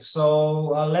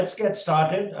Let's get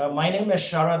started. My name is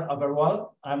Sharad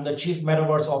Agarwal. I'm the Chief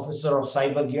Metaverse Officer of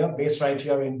CyberGear, based right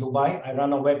here in Dubai. I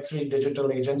run a Web3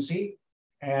 digital agency,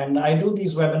 and I do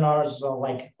these webinars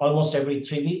like almost every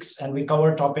 3 weeks, and we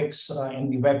cover topics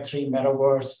in the Web3,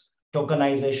 Metaverse,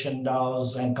 tokenization,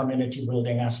 DAOs, and community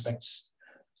building aspects.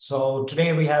 So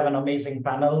today we have an amazing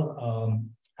panel.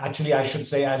 Actually, I should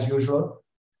say as usual.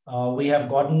 We have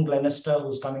Gordon Glenister,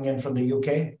 who's coming in from the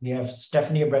UK. We have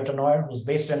Stephanie Bretenoir, who's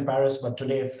based in Paris, but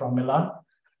today from Milan.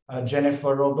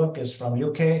 Jennifer Roebuck is from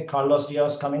UK. Carlos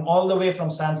Diaz coming all the way from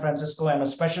San Francisco, and a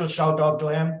special shout out to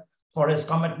him for his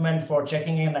commitment for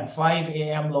checking in at 5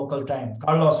 a.m. local time.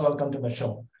 Carlos, welcome to the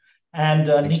show. And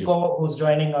Nico, who's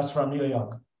joining us from New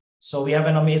York. So we have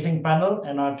an amazing panel,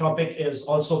 and our topic is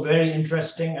also very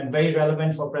interesting and very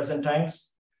relevant for present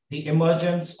times: the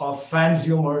emergence of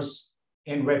fansumers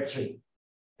in Web3.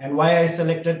 And why I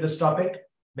selected this topic?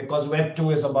 Because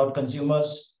Web2 is about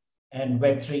consumers and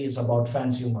Web3 is about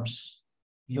fansumers.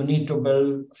 You need to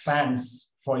build fans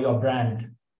for your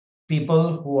brand,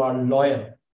 people who are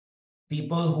loyal,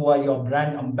 people who are your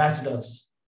brand ambassadors,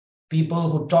 people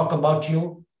who talk about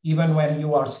you even when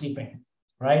you are sleeping,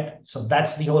 right? So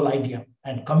that's the whole idea.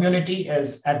 And community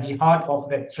is at the heart of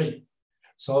Web3.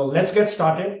 So let's get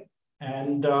started.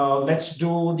 And let's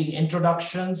do the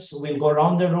introductions. We'll go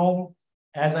around the room.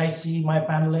 As I see my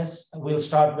panelists, we'll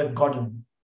start with Gordon.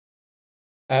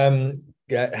 Hello,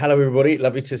 everybody.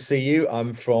 Lovely to see you.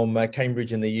 I'm from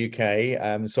Cambridge in the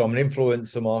UK. So I'm an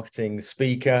influencer marketing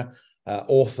speaker,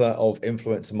 author of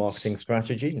Influencer Marketing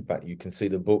Strategy. In fact, you can see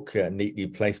the book neatly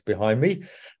placed behind me.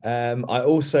 I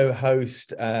also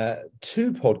host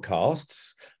 2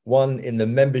 podcasts, one in the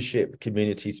membership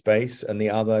community space and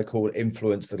the other called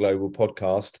Influence the Global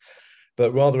Podcast.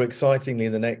 But rather excitingly,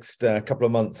 in the next couple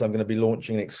of months, I'm going to be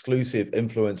launching an exclusive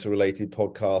influencer-related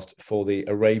podcast for the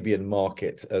Arabian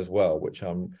market as well, which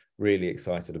I'm really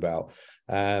excited about.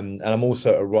 And I'm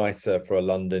also a writer for a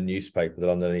London newspaper, the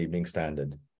London Evening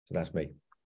Standard. So that's me.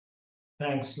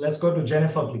 Thanks. Let's go to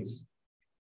Jennifer, please.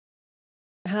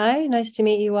 Hi, nice to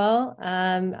meet you all.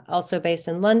 I'm also based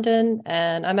in London,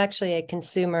 and I'm actually a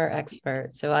consumer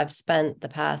expert. So I've spent the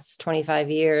past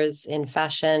 25 years in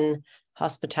fashion,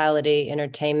 hospitality,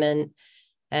 entertainment,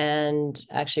 and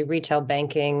actually retail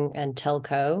banking and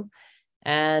telco.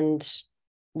 And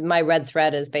my red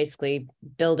thread is basically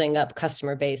building up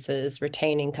customer bases,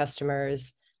 retaining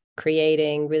customers,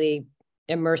 creating really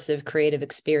immersive creative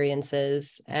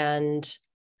experiences. And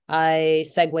I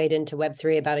segued into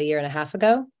Web3 about 1.5 years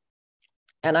ago,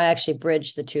 and I actually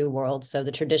bridged the 2 worlds, so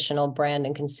the traditional brand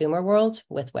and consumer world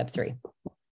with Web3.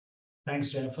 Thanks,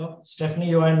 Jennifer. Stephanie,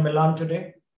 you are in Milan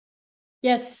today.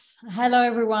 Yes. Hello,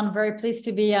 everyone. Very pleased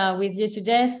to be with you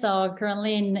today. So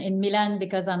currently in Milan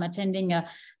because I'm attending a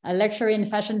luxury and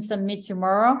fashion summit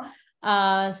tomorrow.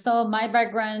 So my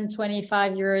background,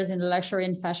 25 years in the luxury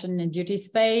and fashion and beauty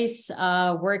space,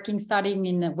 starting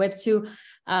in Web2,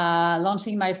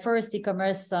 launching my first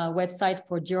e-commerce website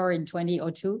for Dior in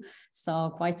 2002.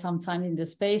 So quite some time in the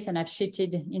space, and I've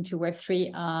shifted into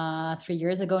Web3 3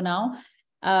 years ago now.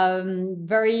 I'm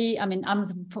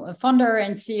founder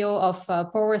and CEO of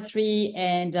Power3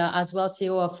 and as well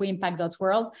CEO of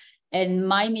WeImpact.world. And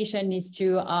my mission is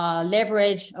to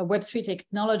leverage Web3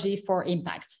 technology for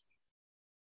impact.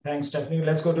 Thanks, Stephanie.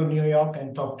 Let's go to New York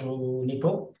and talk to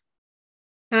Nico.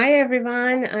 Hi,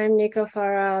 everyone. I'm Nico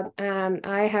Farah.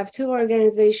 I have 2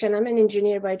 organizations. I'm an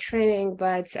engineer by training,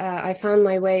 but I found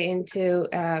my way into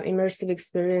immersive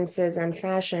experiences and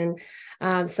fashion.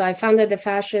 So I founded the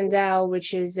Fashion DAO,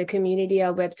 which is a community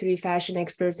of Web3 fashion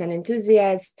experts and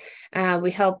enthusiasts.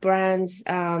 We help brands,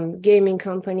 gaming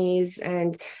companies,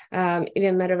 and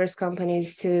even metaverse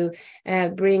companies to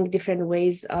bring different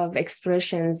ways of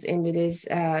expressions into these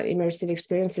immersive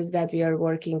experiences that we are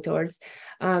working towards.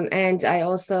 And I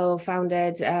also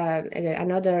founded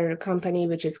another company,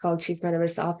 which is called Chief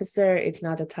Metaverse Officer. It's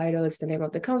not a title, it's the name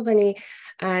of the company.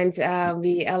 And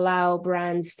we allow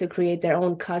brands to create their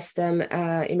own custom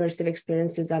immersive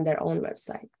experiences on their own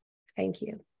website. Thank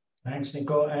you. Thanks,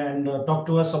 Nico. And talk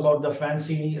to us about the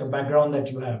fancy background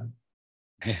that you have.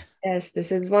 Yes,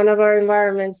 this is one of our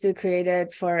environments to create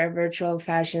it for a virtual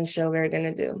fashion show we're going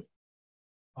to do.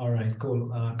 All right,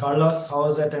 cool. Carlos, how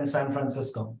is it in San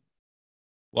Francisco?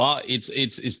 Well, it's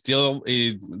still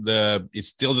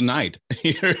the night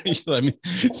here. I mean,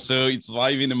 so it's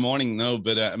 5 a.m. No,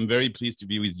 but I'm very pleased to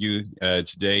be with you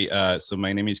today. So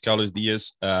my name is Carlos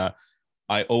Diaz.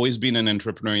 I always been an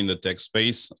entrepreneur in the tech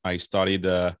space. I started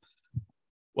a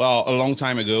long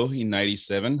time ago in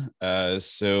 '97. I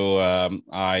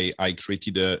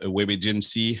created a web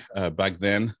agency back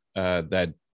then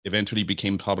that eventually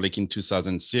became public in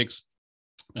 2006.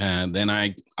 And then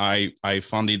I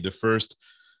founded the first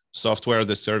software as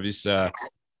a service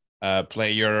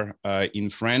player in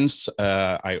France.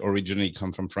 I originally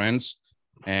come from France,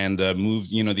 and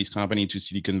moved, this company to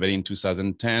Silicon Valley in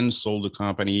 2010. Sold the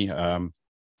company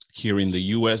here in the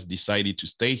US. Decided to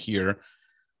stay here.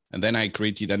 And then I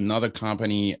created another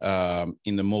company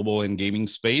in the mobile and gaming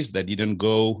space that didn't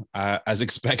go as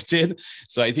expected.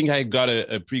 So I think I got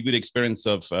a pretty good experience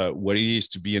of what it is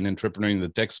to be an entrepreneur in the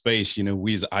tech space,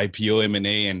 with IPO,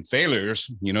 M&A, and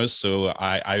failures. So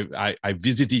I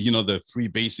visited, the three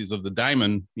bases of the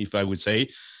diamond, if I would say.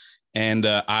 And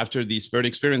after this third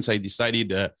experience, I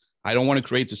decided I don't want to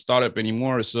create a startup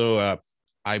anymore. So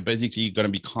I basically going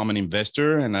to become an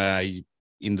investor, and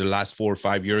in the last 4 or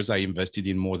 5 years, I invested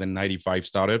in more than 95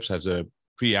 startups as a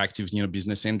pretty active,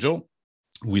 business angel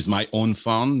with my own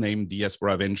fund named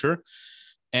Diaspora Venture.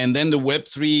 And then the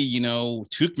Web3,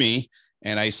 took me,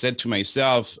 and I said to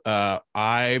myself,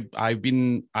 I've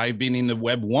been in the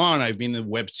Web1, I've been in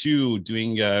the Web2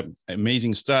 doing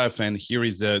amazing stuff. And here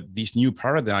is this new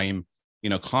paradigm,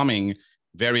 coming,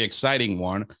 very exciting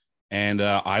one. And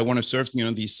I want to surf,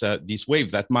 this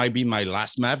wave. That might be my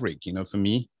last maverick, for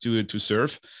me to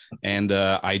surf. And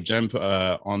I jump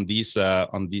on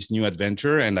this new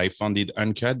adventure, and I founded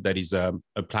Uncut, that is a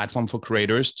platform for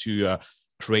creators to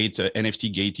create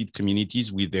NFT gated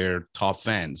communities with their top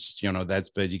fans. That's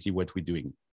basically what we're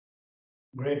doing.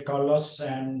 Great, Carlos.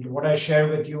 And what I share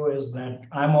with you is that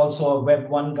I'm also a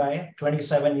Web1 guy,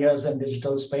 27 years in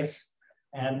digital space,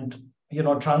 and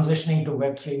transitioning to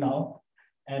Web3 now.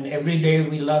 And every day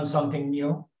we learn something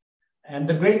new. And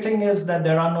the great thing is that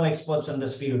there are no experts in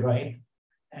this field, right?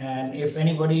 And if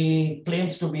anybody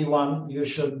claims to be one, you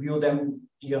should view them,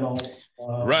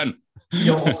 run.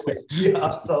 Your own way.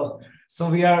 Yeah. So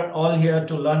we are all here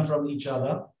to learn from each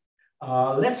other.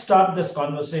 Let's start this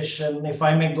conversation. If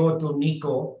I may go to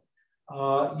Nico,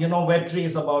 Web3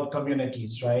 is about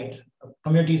communities, right?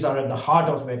 Communities are at the heart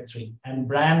of Web3, and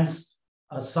brands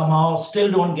somehow still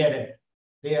don't get it.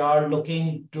 They are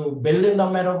looking to build in the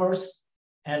metaverse.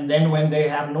 And then when they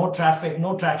have no traffic,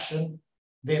 no traction,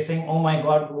 they think, oh my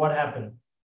God, what happened?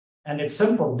 And it's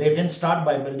simple. They didn't start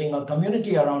by building a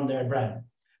community around their brand.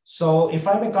 So if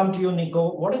I may come to you,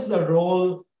 Nico, what is the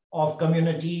role of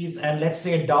communities and, let's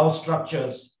say, DAO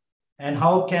structures? And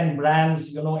how can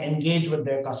brands, engage with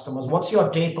their customers? What's your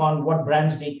take on what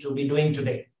brands need to be doing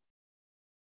today?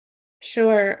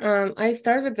 Sure. I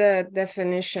start with the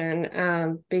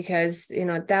definition because,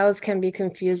 DAOs can be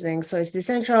confusing. So it's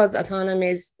decentralized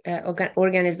autonomous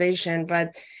organization,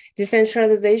 but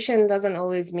decentralization doesn't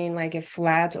always mean like a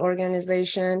flat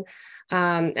organization.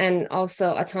 And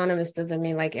also autonomous doesn't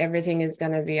mean like everything is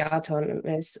going to be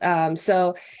autonomous.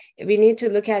 So we need to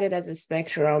look at it as a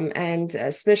spectrum. And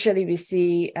especially we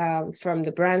see from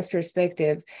the brand's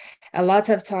perspective, a lot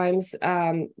of times,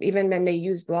 even when they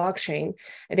use blockchain,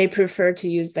 they prefer to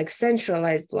use like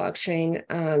centralized blockchain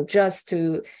just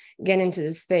to get into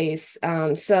the space.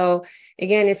 So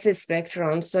again, it's a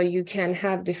spectrum. So you can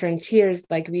have different tiers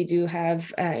like we do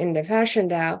have in the Fashion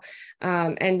DAO.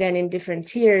 And then in different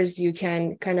tiers, you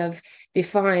can kind of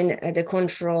define the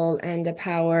control and the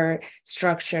power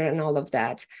structure and all of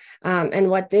that. And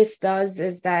what this does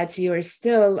is that you're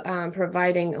still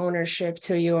providing ownership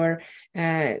to your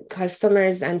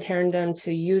customers and turn them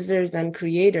to users and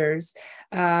creators,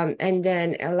 and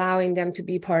then allowing them to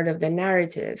be part of the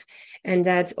narrative. And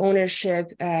that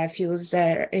ownership fuels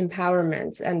their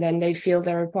empowerment, and then they feel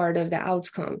they're a part of the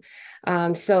outcome.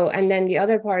 And then the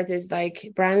other part is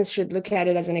like brands should look at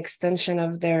it as an extension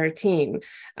of their team.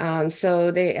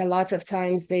 So a lot of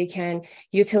times they can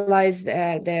utilize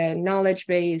the knowledge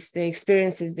base, the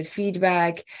experiences, the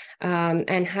feedback,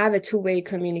 and have a two-way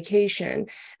communication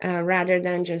rather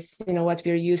than just, what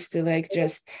we're used to, like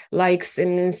just likes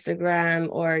in Instagram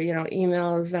or,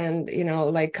 emails and,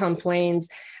 like complaints.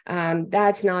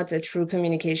 That's not the true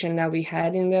communication that we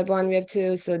had in Web1,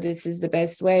 Web2. So this is the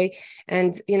best way.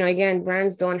 And, again,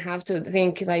 brands don't have to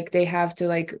think like they have to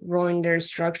like ruin their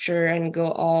structure and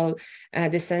go all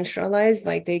decentralized.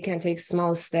 Like they can take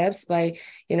small steps by,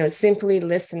 simply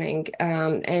listening.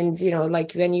 And,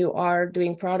 like when you are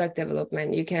doing product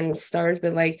development, you can start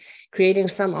with like creating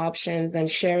some options and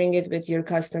sharing it with your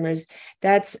customers.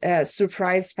 That's a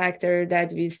surprise factor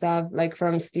that we saw like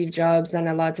from Steve Jobs and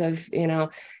a lot of,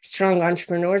 strong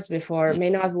entrepreneurs before may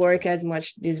not work as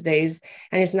much these days.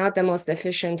 And it's not the most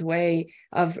efficient way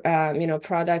of,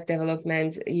 product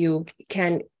development. You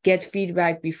can get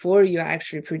feedback before you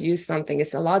actually produce something.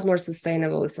 It's a lot more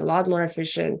sustainable. It's a lot more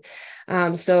efficient.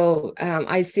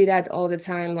 I see that all the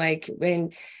time. Like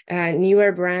when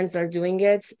newer brands are doing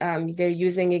it, they're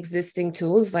using existing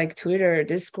tools like Twitter,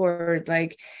 Discord.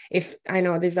 Like, if I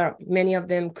know many of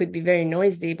them could be very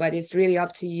noisy, but it's really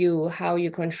up to you how you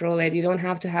control it. You don't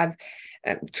have to have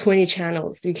 20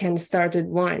 channels. You can start with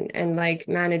one and like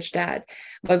manage that.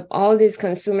 But all these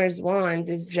consumers want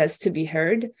is just to be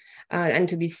heard and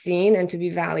to be seen and to be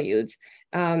valued.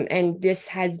 And this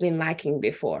has been lacking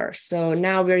before. So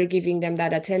now we're giving them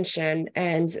that attention,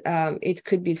 and it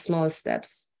could be small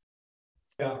steps.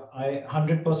 Yeah, I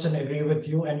 100% agree with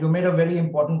you. And you made a very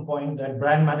important point that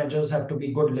brand managers have to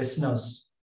be good listeners.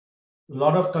 A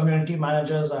lot of community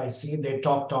managers I see, they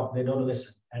talk, they don't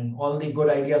listen. And all the good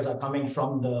ideas are coming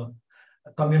from the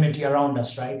community around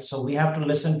us, right? So we have to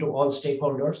listen to all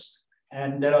stakeholders.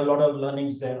 And there are a lot of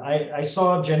learnings there. I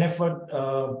saw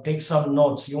Jennifer take some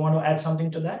notes. You want to add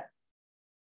something to that?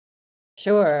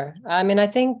 Sure. I mean, I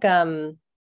think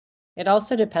it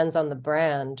also depends on the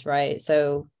brand, right?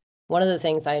 So one of the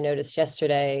things I noticed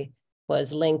yesterday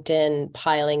was LinkedIn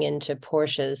piling into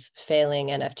Porsche's failing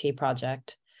NFT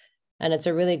project. And it's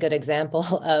a really good example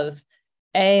of,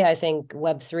 I think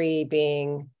Web3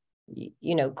 being,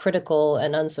 critical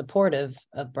and unsupportive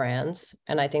of brands.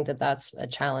 And I think that that's a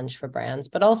challenge for brands,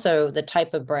 but also the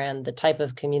type of brand, the type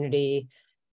of community,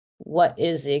 what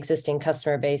is the existing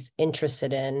customer base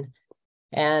interested in?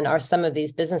 And are some of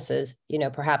these businesses,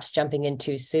 perhaps jumping in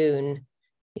too soon?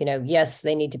 Yes,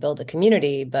 they need to build a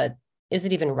community, but is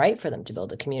it even right for them to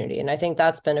build a community? And I think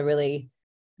that's been a really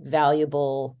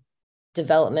valuable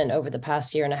development over the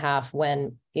past year and a half,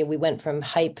 when we went from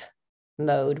hype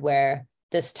mode where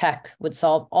this tech would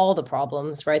solve all the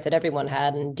problems, right, that everyone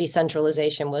had, and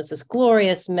decentralization was this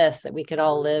glorious myth that we could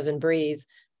all live and breathe,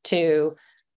 to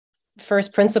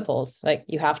first principles, like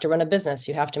you have to run a business,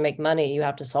 you have to make money, you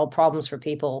have to solve problems for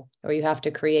people, or you have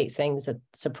to create things that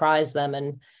surprise them.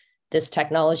 And this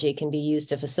technology can be used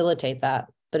to facilitate that,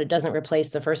 but it doesn't replace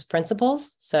the first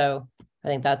principles. So I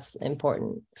think that's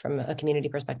important from a community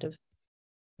perspective.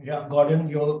 Yeah, Gordon,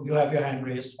 you have your hand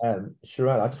raised.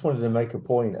 Sharon, I just wanted to make a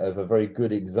point of a very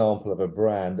good example of a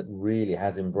brand that really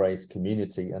has embraced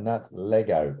community, and that's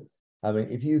Lego. I mean,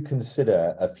 if you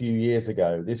consider a few years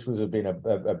ago, this would have been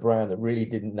a brand that really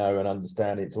didn't know and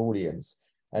understand its audience.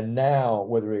 And now,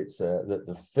 whether it's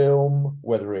the film,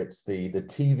 whether it's the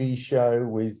TV show,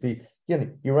 with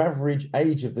your average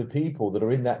age of the people that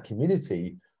are in that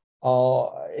community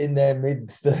are in their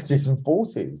mid-30s and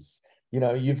 40s.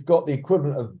 You've got the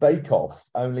equivalent of Bake Off,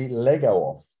 only Lego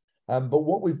off. But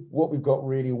what we've got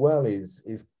really well is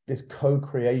this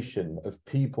co-creation of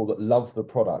people that love the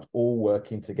product, all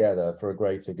working together for a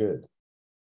greater good.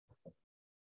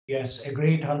 Yes,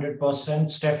 agreed,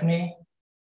 100%. Stephanie?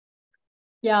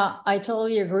 Yeah, I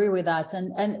totally agree with that.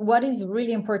 And what is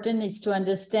really important is to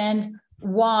understand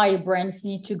why brands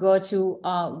need to go to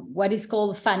what is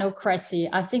called fanocracy.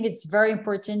 I think it's very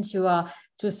important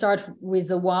to start with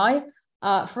the why.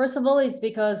 First of all, it's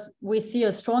because we see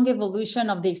a strong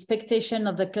evolution of the expectation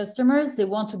of the customers. They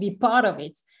want to be part of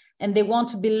it, and they want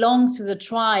to belong to the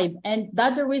tribe. And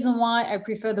that's the reason why I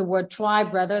prefer the word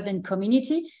tribe rather than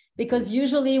community, because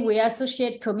usually we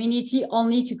associate community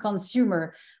only to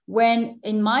consumer, when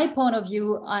in my point of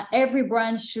view, every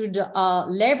brand should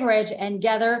leverage and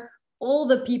gather all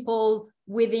the people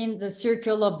within the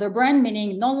circle of the brand,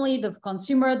 meaning not only the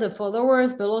consumer, the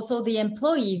followers, but also the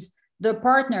employees, the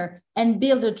partner, and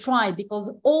build a tribe,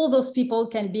 because all those people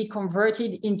can be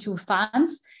converted into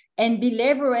fans and be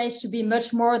leveraged to be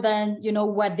much more than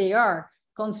what they are: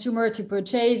 consumer to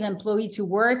purchase, employee to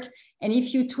work. And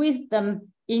if you twist them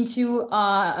into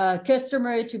a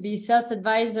customer to be sales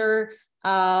advisor,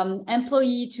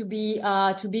 employee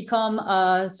to become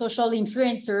a social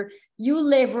influencer, you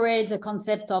leverage the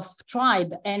concept of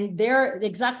tribe. And they're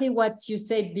exactly what you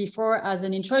said before as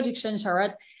an introduction,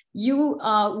 Sharat. You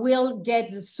will get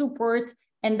the support,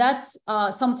 and that's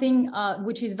something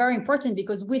which is very important,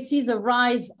 because we see the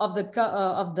rise of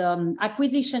the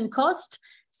acquisition cost.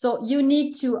 So you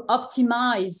need to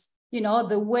optimize,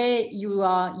 the way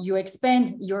you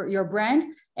expand your brand,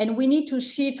 and we need to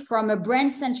shift from a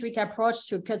brand-centric approach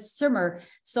to customer.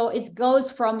 So it goes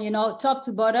from top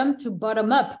to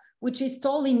bottom up, which is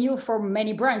totally new for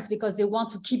many brands, because they want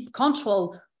to keep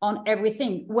control on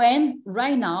everything. When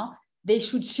right now, they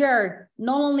should share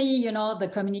not only, the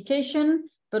communication,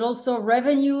 but also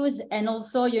revenues, and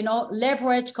also,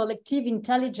 leverage collective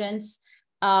intelligence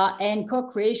and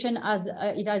co-creation, as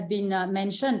it has been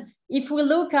mentioned. If we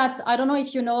look at, I don't know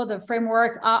if you know the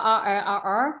framework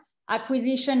RRRR,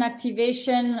 acquisition,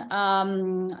 activation,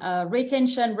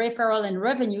 retention, referral, and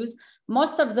revenues,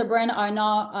 most of the brands are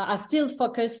now are still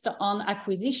focused on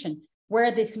acquisition, where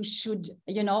they should,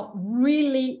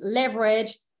 really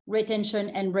leverage retention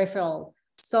and referral.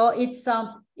 So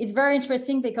it's very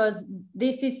interesting because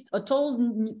this is a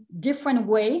total different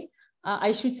way,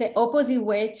 I should say opposite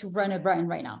way to run a brand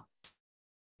right now.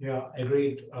 Yeah,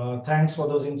 agreed. Thanks for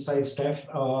those insights, Steph.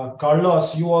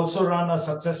 Carlos, you also run a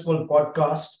successful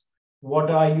podcast.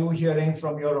 What are you hearing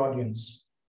from your audience?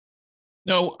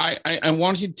 No, I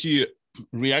wanted to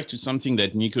react to something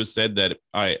that Nico said that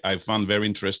I found very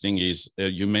interesting is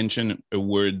you mentioned a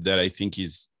word that I think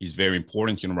is very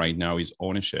important right now is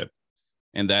ownership.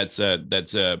 And that's a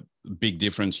big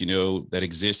difference, that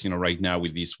exists, right now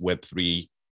with this Web3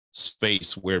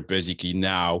 space where basically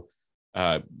now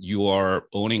you are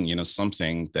owning,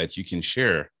 something that you can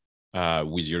share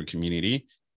with your community.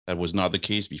 That was not the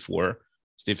case before.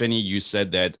 Stephanie, you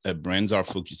said that brands are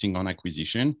focusing on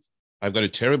acquisition. I've got a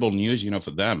terrible news,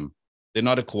 for them. They're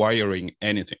not acquiring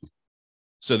anything.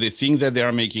 So they think that they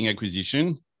are making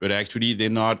acquisition, but actually they're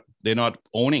not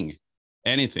owning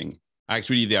anything.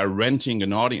 Actually, they are renting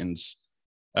an audience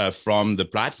from the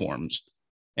platforms,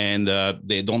 and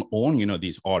they don't own,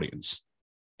 this audience.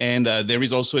 And there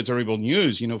is also a terrible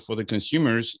news, for the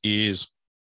consumers is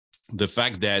the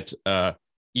fact that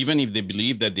even if they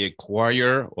believe that they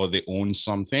acquire or they own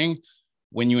something,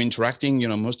 when you're interacting,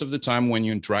 most of the time when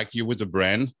you interact with a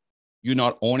brand, you're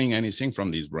not owning anything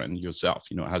from this brand yourself,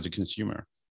 as a consumer.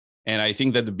 And I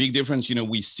think that the big difference,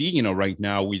 we see, right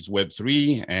now with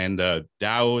Web3 and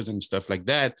DAOs and stuff like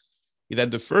that, is that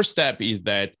the first step is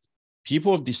that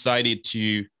people have decided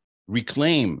to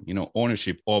reclaim,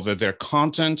 ownership over their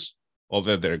content,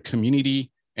 over their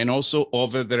community, and also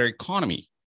over their economy.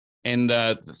 And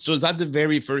so that's the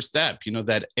very first step,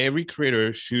 that every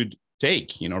creator should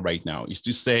take, right now, is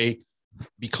to say,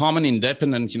 become an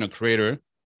independent, creator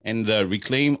and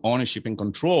reclaim ownership and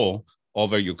control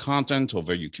over your content,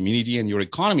 over your community and your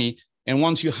economy. And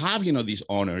once you have, this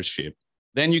ownership,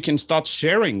 then you can start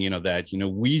sharing, that,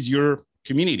 with your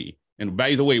community. And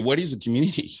by the way, what is a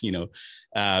community?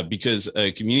 Because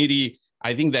a community,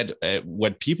 I think that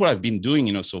what people have been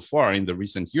doing, so far in the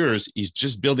recent years is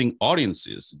just building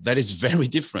audiences. That is very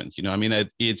different.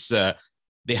 It's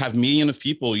they have millions of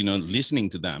people, listening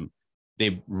to them.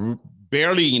 They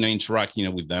barely, interact,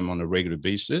 with them on a regular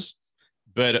basis.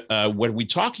 But what we're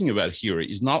talking about here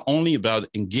is not only about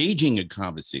engaging a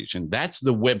conversation. That's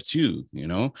the Web 2,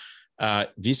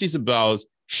 This is about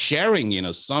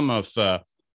sharing, some of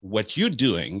what you're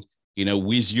doing,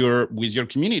 with your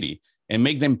community and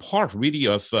make them part really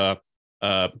of,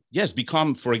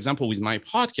 become, for example, with my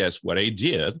podcast, what I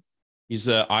did is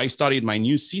I started my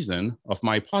new season of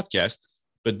my podcast.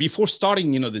 But before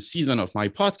starting, the season of my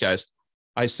podcast,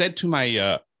 I said to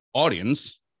my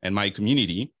audience and my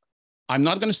community, I'm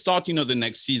not going to start, the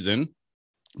next season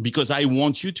because I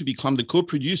want you to become the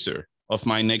co-producer of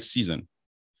my next season,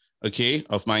 okay,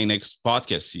 of my next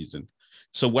podcast season.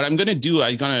 So what I'm going to do,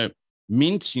 I'm going to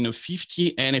mint,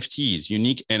 50 NFTs,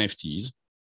 unique NFTs,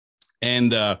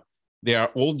 and they are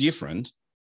all different.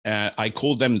 I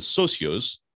call them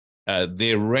socios.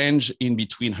 They range in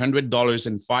between $100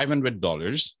 and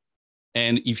 $500.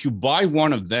 And if you buy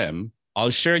one of them, I'll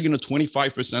share,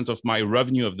 25% of my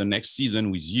revenue of the next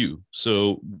season with you.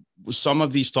 So some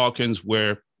of these tokens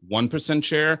were 1%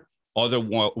 share, other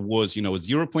was,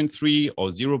 0.3 or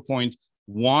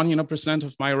 0.1,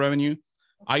 of my revenue.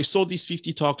 I sold these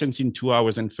 50 tokens in 2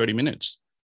 hours and 30 minutes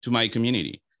to my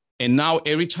community. And now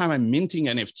every time I'm minting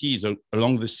NFTs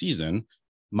along the season,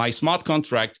 my smart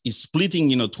contract is splitting,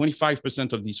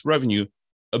 25% of this revenue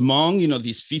among,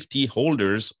 these 50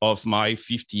 holders of my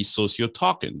 50 socio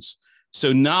tokens.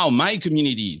 So now my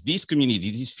community, these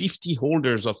 50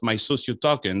 holders of my socio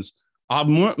tokens are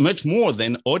much more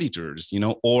than auditors,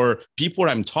 or people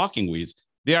I'm talking with.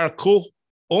 They are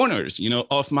co-owners,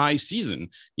 of my season.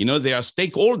 They are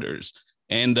stakeholders,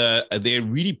 and they're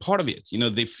really part of it.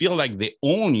 They feel like they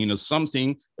own,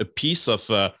 something, a piece of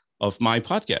my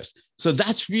podcast. So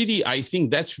that's really, I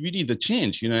think that's really the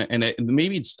change, and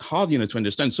maybe it's hard, to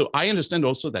understand. So I understand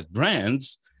also that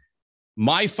brands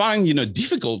might find,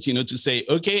 difficult, to say,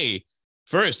 okay,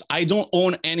 first, I don't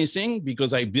own anything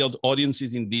because I build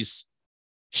audiences in these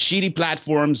shitty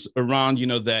platforms around,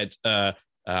 that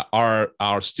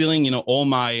are stealing, all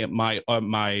my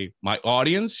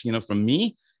audience, from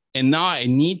me. And now I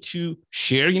need to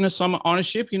share, some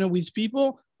ownership, with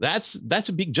people. That's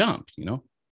a big jump,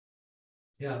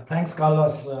 Yeah, thanks,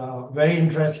 Carlos. Very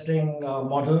interesting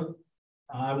model.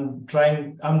 I'm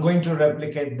going to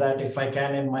replicate that if I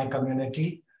can in my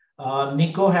community.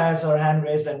 Nico has her hand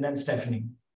raised, and then Stephanie.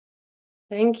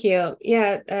 Thank you.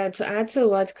 Yeah, to add to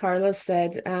what Carlos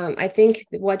said, I think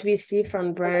what we see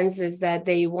from brands is that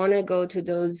they want to go to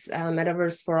those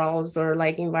metaverse for alls or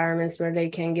like environments where they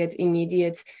can get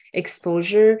immediate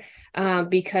exposure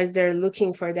because they're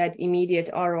looking for that immediate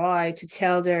ROI to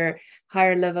tell their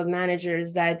higher level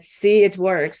managers that, see, it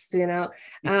works, you know.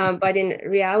 But in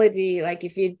reality, like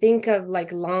if you think of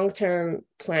like long-term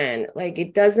plan, like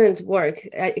it doesn't work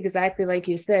exactly like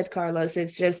you said, Carlos.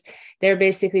 It's just they're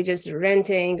basically just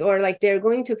renting, or like they're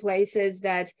going to places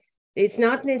that it's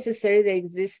not necessarily the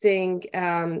existing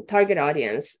target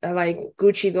audience, like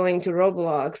Gucci going to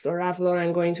Roblox or Ralph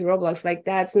Lauren going to Roblox. Like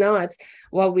that's not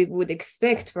what we would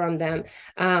expect from them.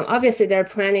 Obviously, they're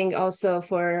planning also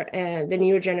for the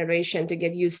new generation to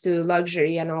get used to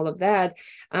luxury and all of that,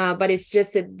 but it's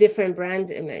just a different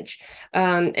brand image.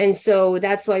 And so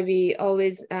that's why we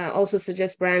always also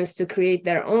suggest brands to create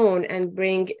their own and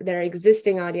bring their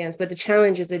existing audience. But the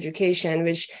challenge is education,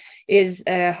 which is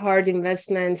a hard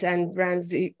investment, and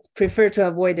brands prefer to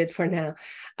avoid it for now.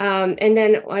 And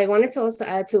then I wanted to also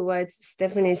add to what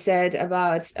Stephanie said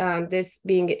about this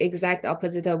being exact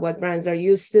opposite of what brands are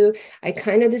used to. I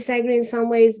kind of disagree in some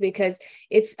ways, because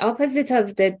it's opposite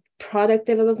of the product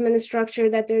development structure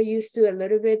that they're used to a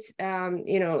little bit,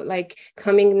 you know, like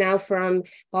coming now from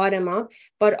bottom up,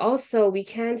 but also we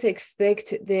can't expect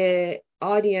the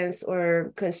audience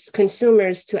or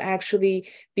consumers to actually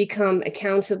become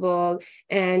accountable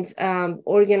and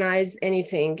organize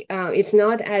anything. It's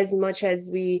not as much as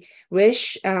we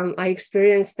wish. I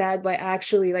experienced that by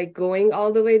actually like going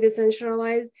all the way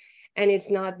decentralized, and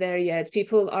it's not there yet.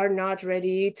 People are not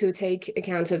ready to take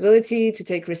accountability, to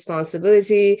take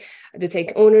responsibility, to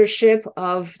take ownership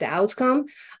of the outcome.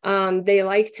 They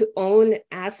like to own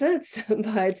assets,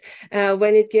 but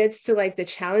when it gets to like the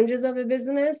challenges of a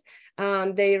business,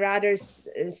 they rather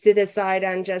sit aside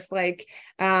and just like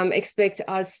expect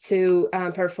us to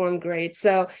perform great.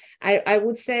 So I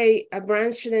would say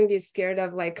brands shouldn't be scared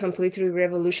of like completely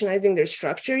revolutionizing their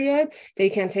structure yet.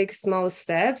 They can take small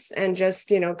steps and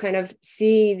just, you know, kind of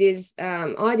see this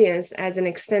audience as an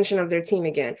extension of their team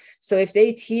again. So if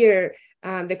they tier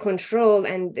the control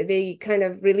and they kind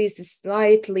of release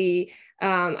slightly,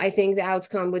 I think the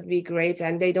outcome would be great,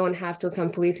 and they don't have to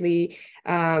completely,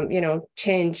 you know,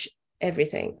 change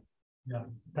everything. Yeah,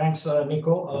 thanks,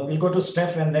 Nico. We'll go to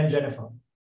Steph and then Jennifer.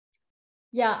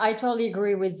 Yeah, I totally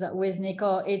agree with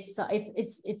Nico. It's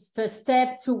a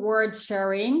step towards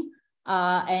sharing,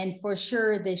 and for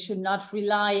sure they should not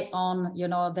rely on, you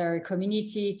know, their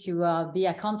community to be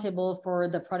accountable for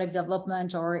the product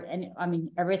development or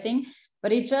everything.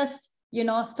 But it's just, you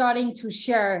know, starting to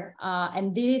share,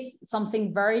 and this is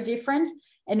something very different.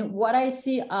 And what I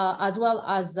see as well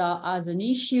as an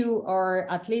issue, or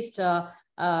at least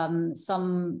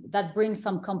some that brings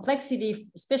some complexity,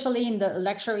 especially in the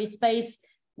luxury space,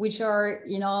 which are,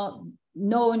 you know,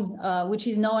 known, which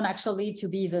is known actually to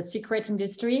be the secret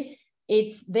industry.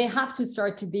 They have to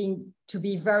start to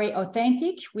be very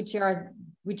authentic, which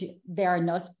they are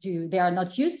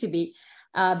not used to be.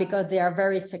 Because they are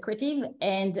very secretive,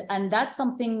 and that's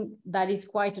something that is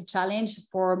quite a challenge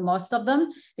for most of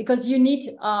them, because you need,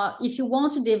 if you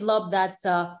want to develop that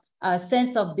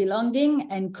sense of belonging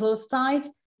and close tight,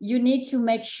 you need to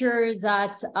make sure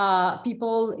that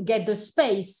people get the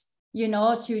space, you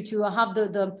know, to have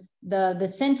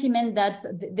the sentiment that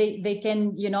they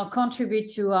can, you know,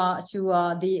 contribute to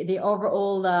the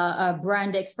overall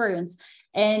brand experience.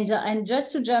 And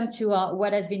just to jump to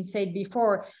what has been said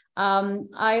before,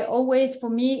 I always, for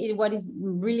me, what is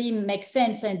really makes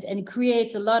sense and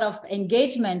creates a lot of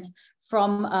engagement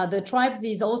from the tribes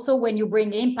is also when you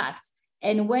bring impact,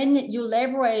 and when you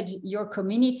leverage your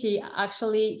community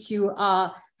actually to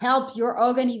help your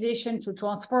organization to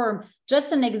transform.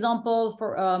 Just an example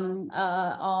for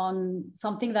on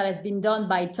something that has been done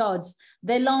by Tod's.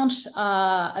 They launched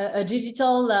a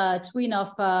digital twin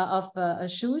of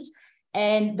shoes,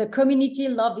 and the community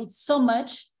loved it so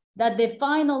much that they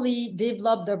finally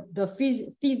developed the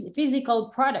physical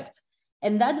product.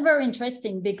 And that's very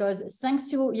interesting, because thanks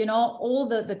to, you know, all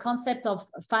the concept of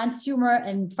fansumer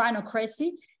and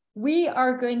fanocracy, we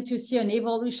are going to see an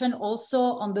evolution also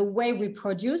on the way we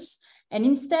produce. And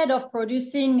instead of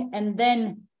producing and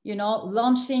then, you know,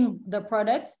 launching the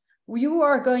product, you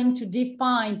are going to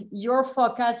define your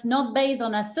focus not based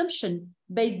on assumption,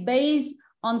 but based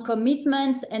on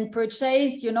commitments and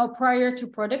purchase, you know, prior to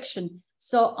production.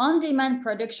 So on-demand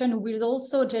production will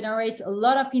also generate a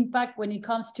lot of impact when it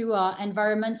comes to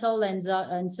environmental and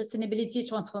sustainability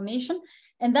transformation.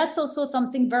 And that's also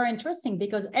something very interesting,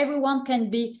 because everyone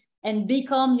can be and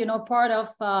become, you know, part of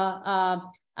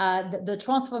the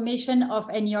transformation of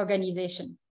any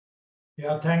organization.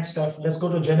 Yeah, thanks, Steph. Let's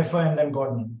go to Jennifer and then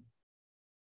Gordon.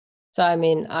 So, I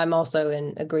mean, I'm also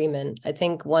in agreement. I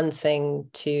think one thing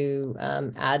to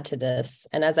add to this,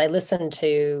 and as I listen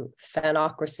to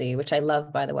fanocracy, which I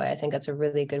love, by the way, I think that's a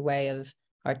really good way of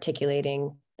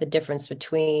articulating the difference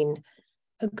between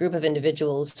a group of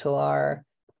individuals who are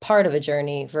part of a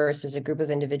journey versus a group of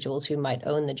individuals who might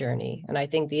own the journey. And I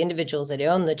think the individuals that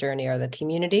own the journey are the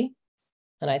community.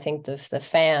 And I think the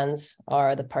fans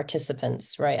are the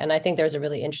participants, right? And I think there's a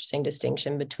really interesting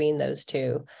distinction between those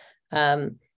two.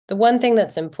 The one thing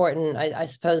that's important, I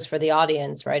suppose, for the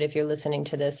audience, right, if you're listening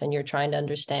to this and you're trying to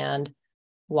understand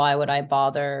why would I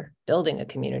bother building a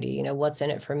community, you know, what's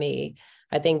in it for me?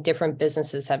 I think different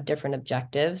businesses have different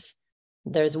objectives.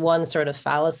 There's one sort of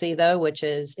fallacy, though, which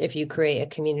is if you create a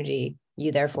community,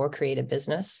 you therefore create a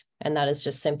business. And that is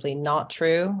just simply not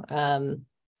true. I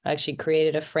actually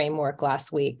created a framework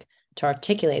last week to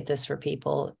articulate this for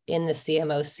people in the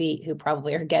CMO seat who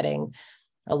probably are getting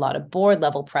a lot of board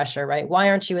level pressure, right? Why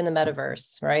aren't you in the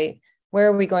metaverse, right? Where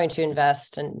are we going to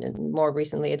invest? And more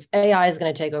recently, it's AI is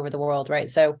going to take over the world, right?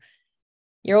 So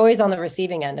you're always on the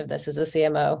receiving end of this as a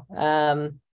CMO.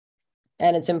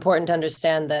 And it's important to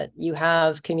understand that you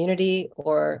have community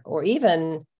or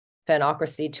even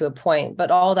fanocracy to a point, but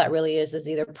all that really is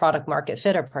either product market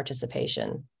fit or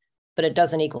participation, but it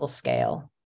doesn't equal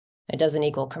scale. It doesn't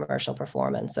equal commercial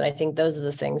performance. And I think those are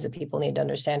the things that people need to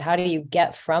understand. How do you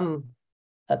get from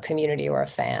a community or a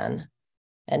fan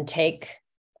and take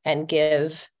and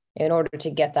give in order to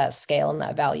get that scale and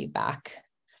that value back?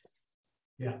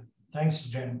 Yeah, thanks,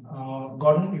 Jen.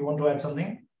 Gordon, you want to add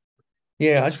something?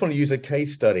 Yeah, I just want to use a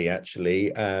case study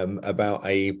actually about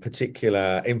a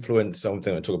particular influencer. I'm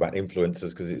going to talk about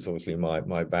influencers because it's obviously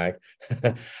my bag.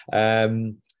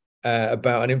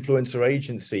 About an influencer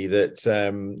agency that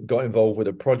got involved with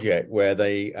a project where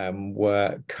they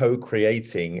were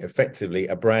co-creating effectively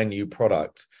a brand new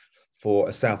product for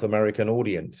a South American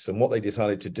audience. And what they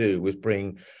decided to do was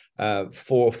bring 4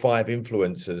 or 5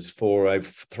 influencers for a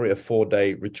 3 or 4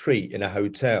 day retreat in a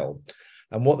hotel.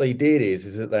 And what they did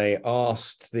is that they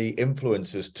asked the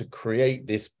influencers to create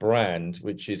this brand,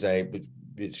 which is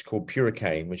it's called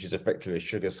Puricane, which is effectively a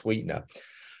sugar sweetener.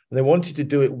 And they wanted to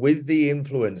do it with the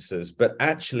influencers, but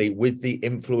actually with the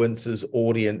influencers'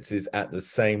 audiences at the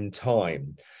same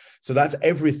time. So that's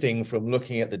everything from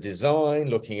looking at the design,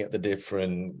 looking at the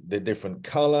different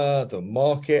color, the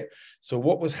market. So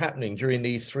what was happening during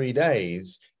these 3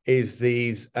 days is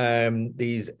these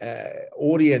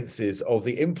audiences of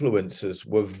the influencers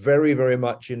were very, very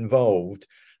much involved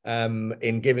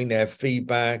in giving their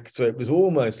feedback. So it was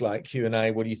almost like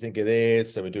Q&A. What do you think of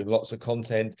this? So we're doing lots of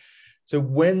content. So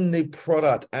when the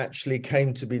product actually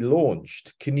came to be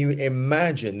launched, can you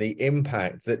imagine the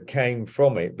impact that came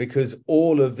from it? Because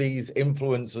all of these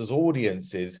influencers'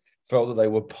 audiences felt that they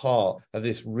were part of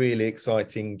this really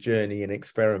exciting journey and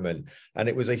experiment. And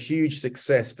it was a huge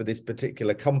success for this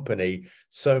particular company,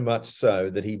 so much so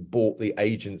that he bought the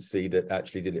agency that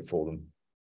actually did it for them.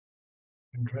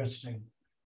 Interesting.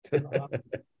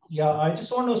 Yeah, I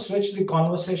just want to switch the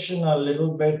conversation a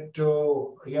little bit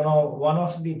to, one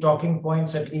of the talking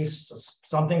points, at least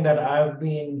something that I've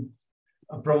been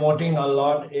promoting a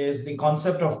lot is the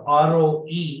concept of ROE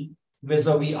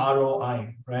vis-a-vis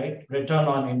ROI, right? Return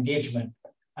on engagement.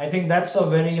 I think that's a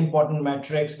very important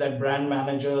metrics that brand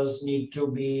managers need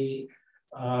to be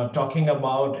talking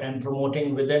about and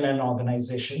promoting within an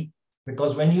organization.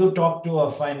 Because when you talk to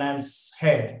a finance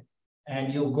head,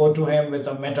 and you go to him with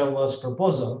a metaverse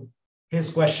proposal,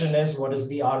 his question is, what is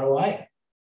the ROI?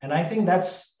 And I think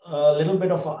that's a little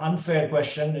bit of an unfair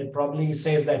question. It probably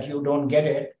says that you don't get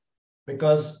it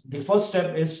because the first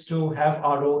step is to have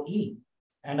ROE.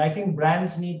 And I think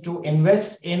brands need to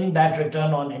invest in that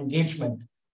return on engagement.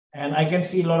 And I can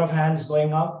see a lot of hands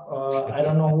going up. I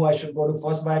don't know who I should go to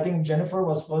first, but I think Jennifer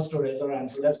was first to raise her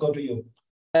hand. So let's go to you.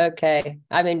 Okay.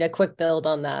 I mean, a quick build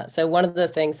on that. So one of the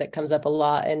things that comes up a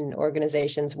lot in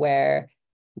organizations where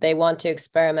they want to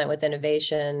experiment with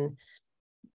innovation,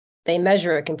 they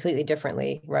measure it completely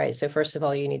differently, right? So first of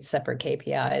all, you need separate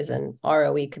KPIs and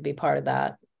ROE could be part of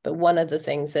that. But one of the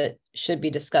things that should be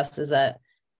discussed is that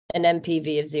an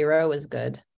NPV of 0 is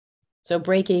good. So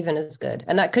break even is good.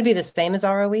 And that could be the same as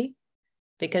ROE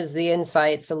because the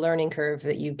insights, the learning curve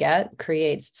that you get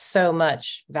creates so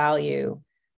much value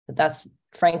that's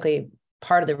frankly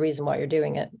part of the reason why you're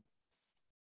doing it.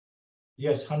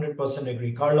 Yes, 100%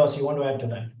 agree. Carlos, you want to add to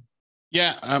that?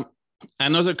 Yeah,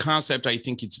 another concept I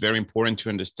think it's very important to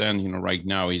understand, right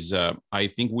now is I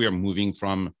think we are moving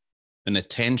from an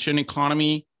attention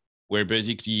economy where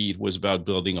basically it was about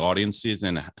building audiences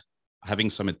and having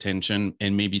some attention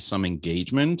and maybe some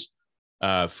engagement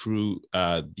through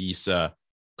these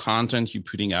content you're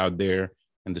putting out there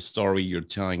and the story you're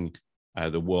telling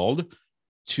the world,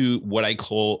 to what I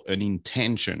call an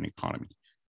intention economy,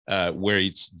 where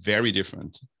it's very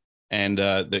different. And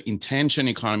the intention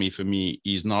economy for me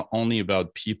is not only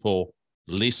about people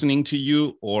listening to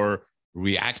you or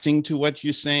reacting to what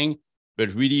you're saying,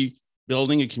 but really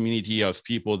building a community of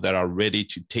people that are ready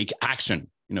to take action,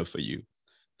 for you.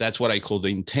 That's what I call the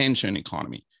intention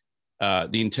economy.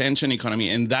 The intention economy.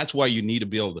 And that's why you need to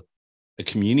build a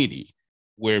community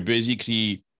where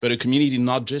basically, but a community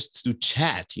not just to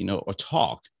chat, or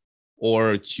talk,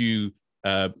 or to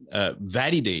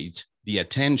validate the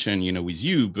attention, with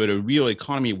you, but a real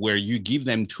economy where you give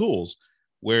them tools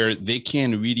where they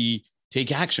can really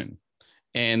take action.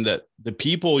 And the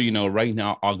people, right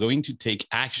now are going to take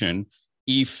action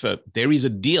if there is a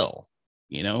deal,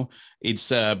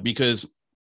 it's because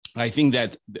I think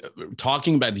that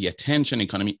talking about the attention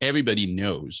economy, everybody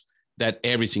knows that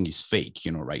everything is fake,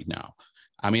 right now.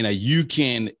 I mean, you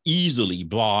can easily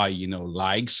buy,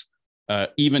 likes,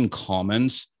 even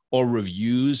comments or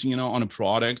reviews, on a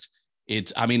product.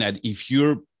 If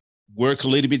you work a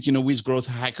little bit, with growth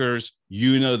hackers,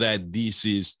 that this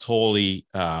is totally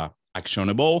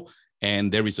actionable. And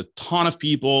there is a ton of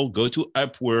people. Go to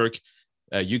Upwork.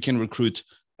 You can recruit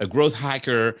a growth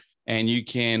hacker and you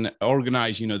can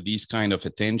organize, this kind of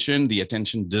attention. The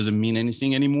attention doesn't mean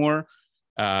anything anymore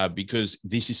because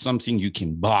this is something you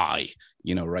can buy,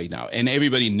 right now. And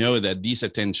everybody know that this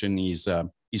attention is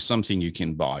something you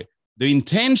can buy. The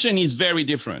intention is very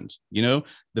different. The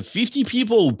 50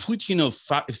 people who put,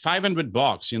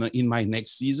 $500, in my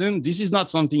next season, this is not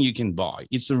something you can buy.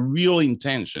 It's a real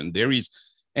intention. There is,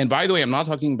 and by the way, I'm not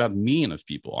talking about millions of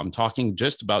people. I'm talking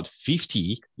just about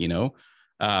 50,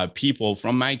 people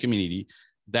from my community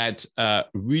that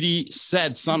really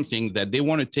said something that they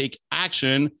want to take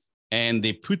action, and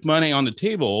they put money on the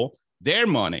table, their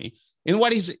money. And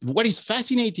what is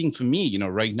fascinating for me,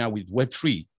 right now with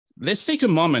Web3, let's take a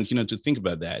moment, to think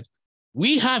about that.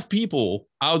 We have people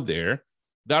out there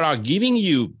that are giving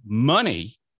you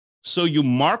money so you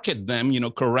market them,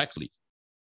 correctly.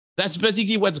 That's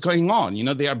basically what's going on.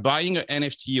 They are buying an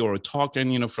NFT or a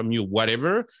token, from you,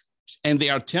 whatever, and they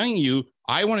are telling you,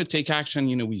 I want to take action,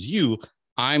 with you.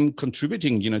 I'm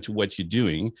contributing, to what you're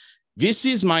doing. This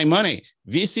is my money.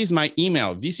 This is my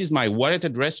email. This is my wallet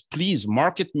address. Please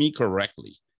market me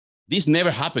correctly. This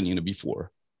never happened,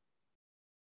 before.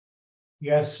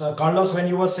 Yes, Carlos, when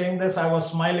you were saying this, I was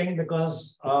smiling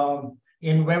because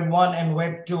in Web 1 and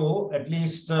Web 2, at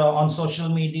least on social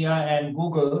media and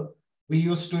Google, we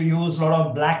used to use a lot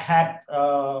of black hat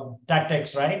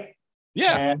tactics, right?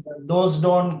 Yeah. And those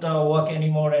don't work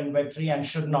anymore in Web3 and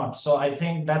should not. So I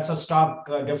think that's a stark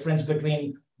difference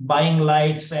between buying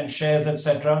likes and shares,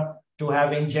 etc., to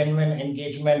having genuine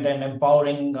engagement and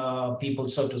empowering people,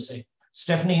 so to say.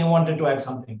 Stephanie, you wanted to add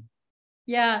something.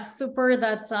 Yeah, super.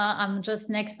 That's I'm just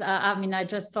next. I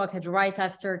just talked right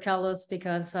after Carlos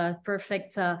because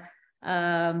perfect,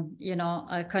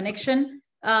 connection.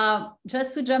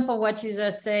 Just to jump on what you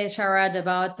just say, Sharad,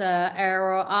 about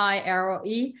ROI,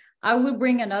 ROE, I will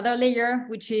bring another layer,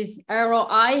 which is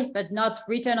ROI, but not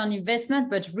return on investment,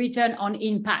 but return on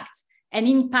impact. And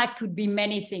impact could be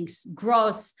many things: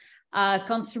 growth,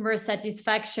 consumer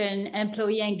satisfaction,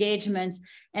 employee engagement.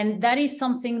 And that is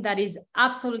something that is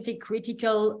absolutely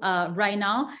critical right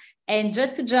now. And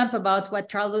just to jump about what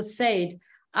Carlos said,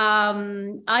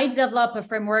 I developed a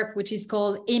framework which is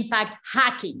called impact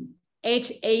hacking,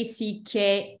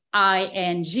 HACKING.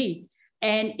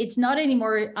 And it's not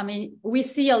anymore, we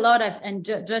see a lot of, and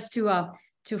just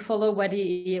to follow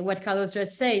what Carlos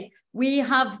just said, we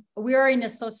are in a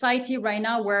society right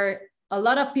now where a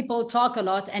lot of people talk a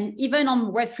lot, and even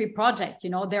on Web3 project,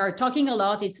 they are talking a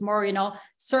lot. It's more,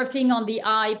 surfing on the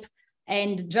hype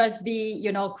and just be,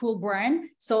 cool brand.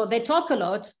 So they talk a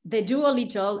lot, they do a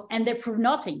little, and they prove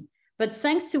nothing. But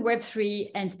thanks to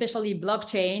Web3 and especially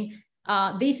blockchain,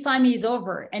 this time is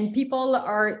over, and people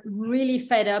are really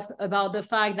fed up about the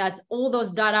fact that all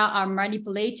those data are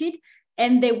manipulated,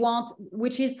 and they want,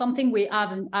 which is something we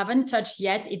haven't touched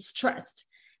yet, it's trust.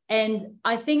 And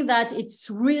I think that it's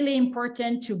really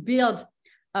important to build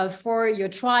for your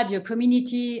tribe, your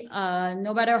community,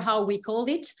 no matter how we call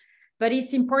it, but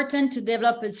it's important to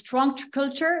develop a strong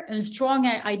culture and strong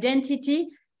identity,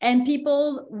 and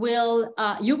people will,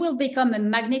 you will become a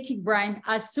magnetic brand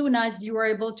as soon as you are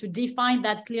able to define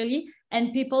that clearly,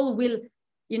 and people will,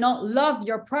 love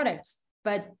your products.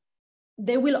 But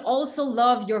they will also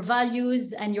love your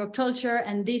values and your culture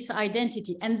and this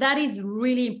identity. And that is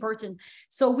really important.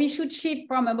 So we should shift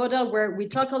from a model where we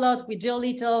talk a lot, we do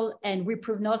little, and we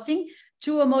prove nothing,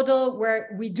 to a model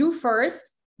where we do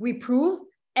first, we prove,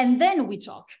 and then we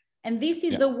talk. And this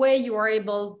is the way you are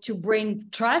able to bring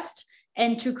trust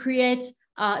and to create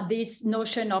this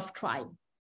notion of tribe.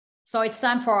 So it's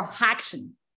time for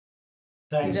action.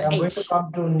 Thanks. I'm going to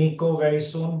come to Nico very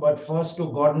soon, but first to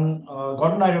Gordon.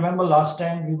 Gordon, I remember last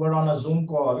time we were on a Zoom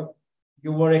call,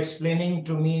 you were explaining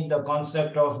to me the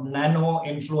concept of nano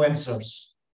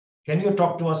influencers. Can you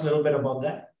talk to us a little bit about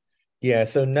that? Yeah,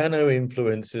 so nano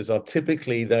influencers are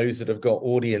typically those that have got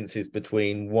audiences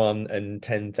between 1 and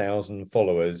 10,000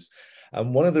 followers.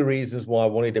 And one of the reasons why I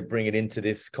wanted to bring it into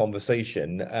this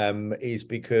conversation is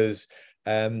because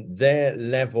their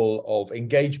level of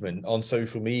engagement on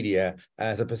social media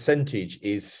as a percentage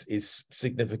is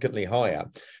significantly higher,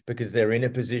 because they're in a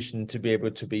position to be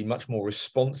able to be much more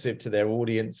responsive to their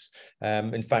audience.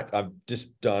 In fact, I've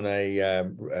just done a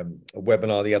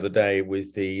webinar the other day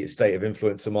with the state of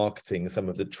influencer marketing, some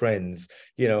of the trends.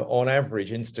 You know, on average,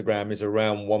 Instagram is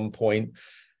around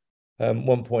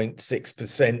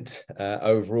 1.6%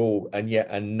 overall, and yet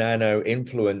a nano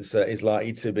influencer is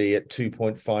likely to be at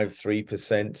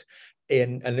 2.53%.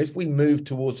 And if we move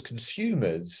towards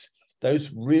consumers,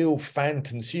 those real fan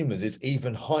consumers, is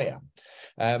even higher.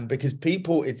 Because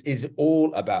people, it is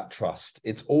all about trust.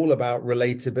 It's all about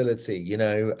relatability, you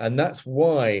know, and that's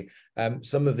why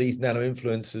some of these nano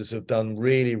influencers have done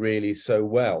really, really so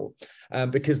well,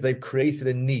 because they've created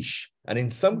a niche, and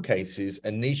in some cases,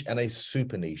 a niche and a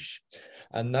super niche.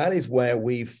 And that is where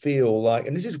we feel like,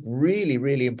 and this is really,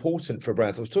 really important for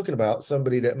brands. I was talking about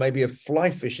somebody that may be a fly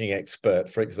fishing expert,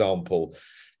 for example,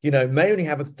 you know, may only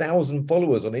have 1,000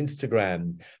 followers on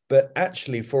Instagram, but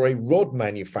actually for a rod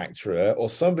manufacturer or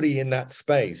somebody in that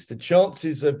space, the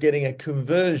chances of getting a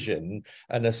conversion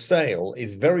and a sale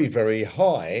is very, very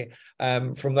high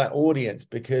from that audience,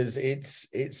 because it's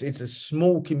a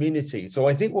small community. So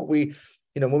I think what we,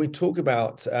 you know, when we talk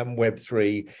about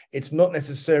Web3, it's not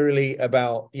necessarily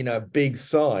about, you know, big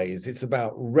size. It's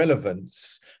about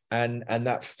relevance and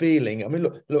that feeling. I mean,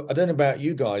 look, I don't know about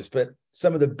you guys, but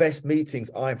some of the best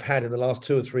meetings I've had in the last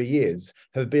 2 or 3 years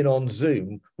have been on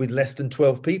Zoom with less than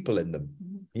 12 people in them.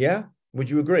 Yeah, would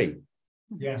you agree?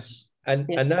 Yes. And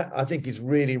that, I think, is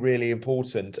really, really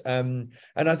important. And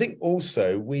I think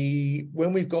also when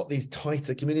we've got these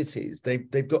tighter communities,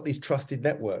 they've got these trusted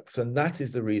networks, and that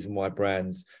is the reason why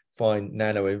brands find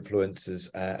nano influencers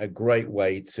a great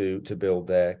way to build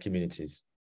their communities.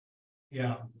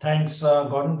 Yeah, thanks,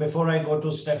 Gordon. Before I go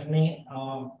to Stephanie,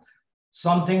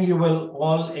 something you will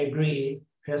all agree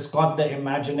has caught the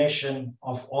imagination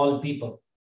of all people.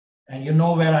 And you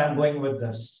know where I'm going with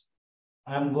this.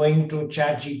 I'm going to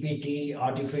ChatGPT,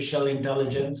 artificial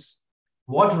intelligence.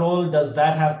 What role does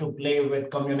that have to play with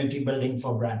community building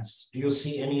for brands? Do you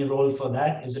see any role for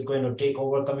that? Is it going to take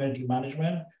over community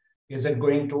management? Is it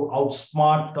going to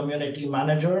outsmart community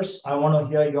managers? I want to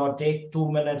hear your take,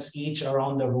 2 minutes each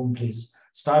around the room, please.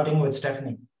 Starting with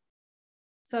Stephanie.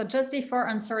 So just before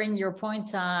answering your point,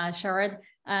 Sharad,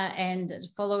 and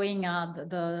following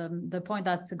the point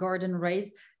that Gordon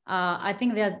raised, I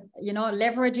think that, you know,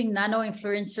 leveraging nano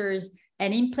influencers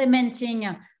and implementing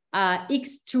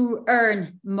X to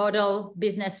earn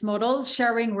business model,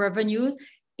 sharing revenues,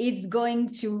 it's going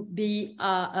to be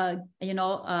a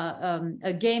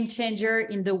game changer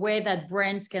in the way that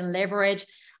brands can leverage,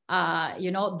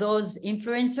 those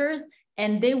influencers,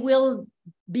 and they will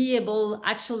be able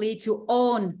actually to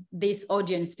own this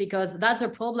audience, because that's a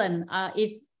problem.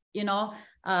 If,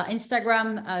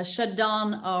 Instagram shut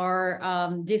down or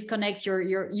disconnects,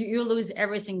 you lose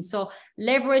everything. So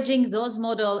leveraging those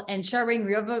models and sharing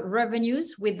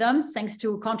revenues with them, thanks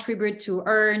to contribute to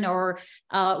earn, or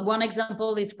one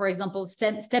example is, for example,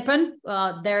 Stepan,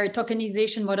 their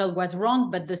tokenization model was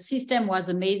wrong, but the system was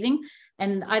amazing.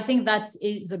 And I think that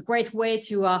is a great way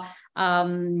to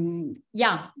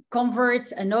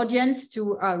convert an audience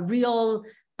to a real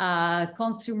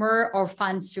consumer or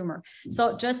fansumer.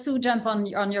 So just to jump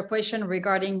on your question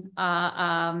regarding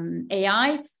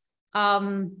AI,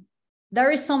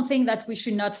 there is something that we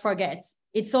should not forget.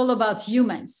 It's all about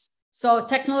humans. So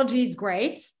technology is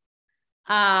great,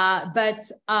 but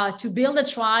to build a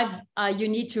tribe, you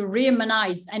need to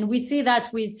rehumanize. And we see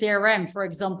that with CRM, for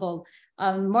example.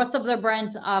 Most of the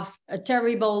brands have a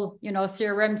terrible,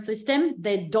 CRM system.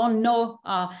 They don't know,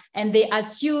 and they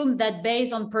assume that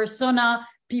based on persona,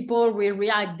 people will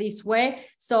react this way.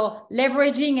 So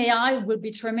leveraging AI will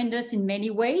be tremendous in many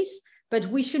ways. but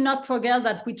we should not forget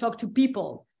that we talk to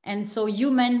people. And so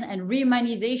human and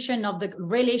rehumanization of the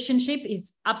relationship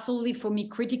is absolutely, for me,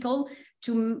 critical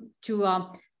to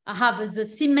have the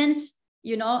cement,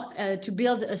 to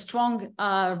build a strong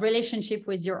relationship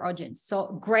with your audience.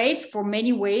 So great for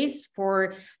many ways,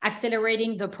 for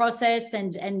accelerating the process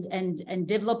and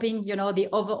developing, the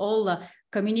overall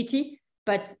community.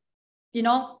 But,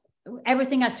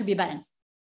 everything has to be balanced.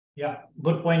 Yeah,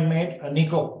 good point made.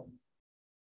 Nico.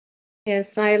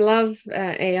 Yes, I love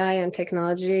AI and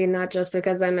technology, not just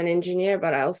because I'm an engineer,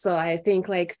 but also I think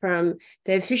like from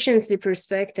the efficiency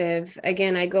perspective,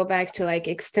 again, I go back to like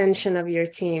extension of your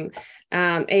team.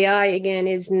 AI, again,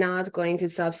 is not going to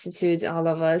substitute all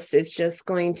of us. It's just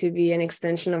going to be an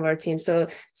extension of our team. So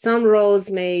some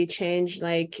roles may change,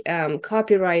 like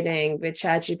copywriting with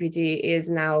ChatGPT is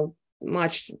now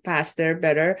much faster,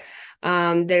 better.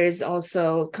 There's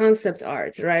also concept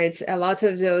art, right? A lot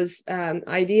of those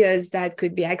ideas that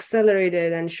could be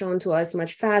accelerated and shown to us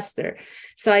much faster.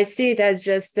 So I see it as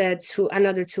just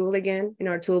another tool again in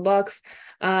our toolbox.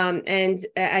 And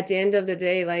at the end of the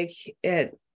day, like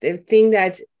the thing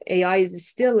that AI is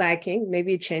still lacking,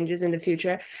 maybe it changes in the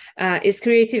future, is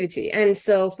creativity. And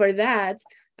so for that,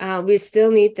 we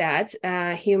still need that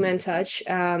human touch.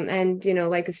 And,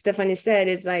 like Stephanie said,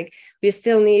 it's like we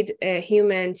still need a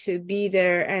human to be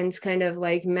there and kind of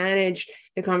like manage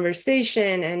the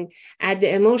conversation and add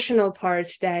the emotional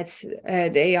parts that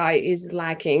the AI is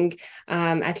lacking,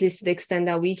 at least to the extent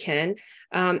that we can.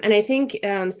 And I think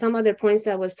some other points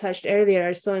that was touched earlier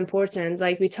are so important.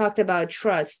 Like we talked about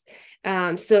trust.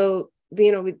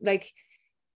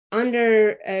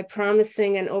 Under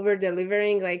promising and over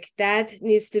delivering, like that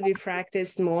needs to be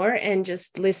practiced more, and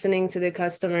just listening to the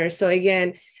customer. So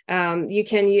again, you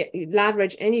can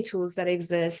leverage any tools that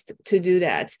exist to do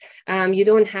that. You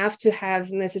don't have to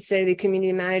have necessarily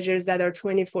community managers that are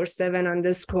 24/7 on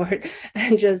Discord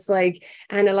and just like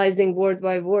analyzing word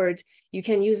by word. You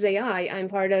can use AI. I'm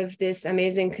part of this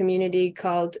amazing community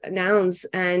called Nouns,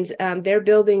 and they're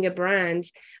building a brand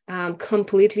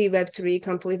completely Web3,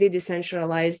 completely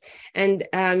decentralized. And,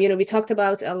 we talked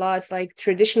about a lot like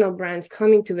traditional brands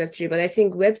coming to Web3, but I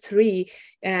think Web3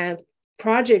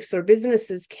 projects or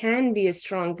businesses can be a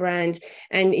strong brand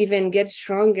and even get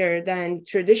stronger than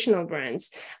traditional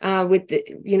brands with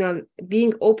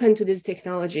being open to these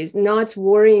technologies, not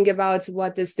worrying about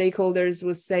what the stakeholders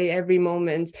will say every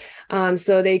moment.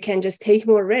 So they can just take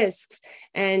more risks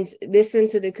and listen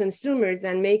to the consumers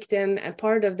and make them a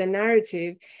part of the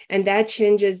narrative. And that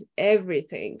changes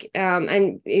everything.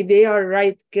 And they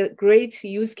are great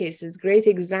use cases, great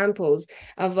examples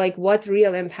of like what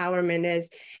real empowerment is.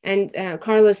 And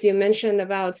Carlos, you mentioned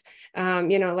about,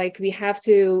 like we have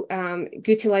to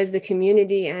utilize the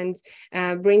community and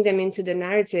bring them into the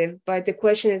narrative. But the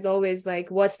question is always like,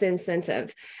 what's the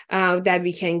incentive that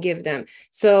we can give them?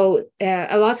 So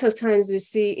a lot of times we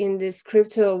see in this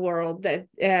crypto world that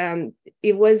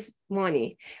it was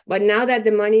money, but now that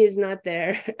the money is not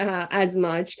there as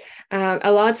much,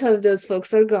 a lot of those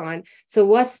folks are gone. So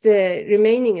what's the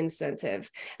remaining incentive?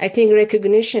 I think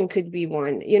recognition could be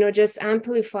one, just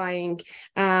amplifying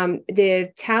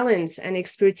the talents and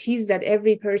expertise that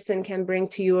every person can bring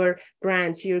to your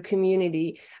brand, to your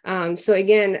community. So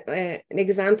again, an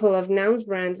example of Nouns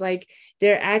brand, like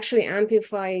they're actually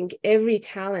amplifying every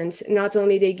talent. Not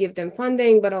only they give them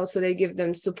funding, but also they give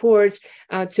them support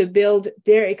to build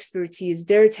their expertise,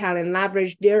 their talent,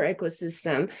 leverage their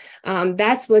ecosystem.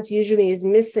 That's what usually is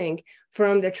missing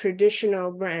from the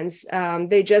traditional brands.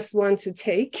 They just want to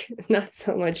take, not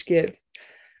so much give.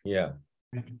 Yeah.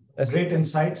 That's great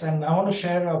insights. And I want to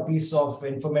share a piece of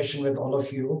information with all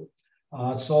of you.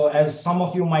 So as some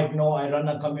of you might know, I run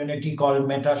a community called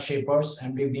Meta Shapers,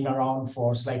 and we've been around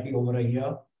for slightly over a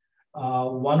year.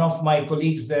 One of my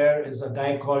colleagues there is a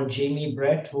guy called Jamie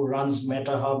Brett, who runs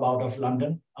Meta Hub out of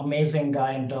London. Amazing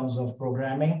guy in terms of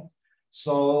programming.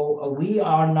 So we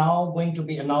are now going to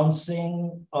be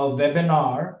announcing a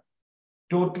webinar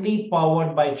totally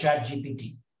powered by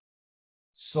ChatGPT.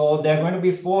 So there are going to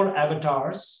be 4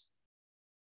 avatars,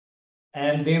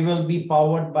 and they will be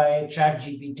powered by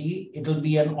ChatGPT. It will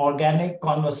be an organic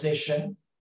conversation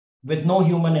with no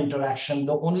human interaction.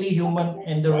 The only human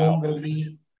in the room will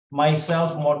be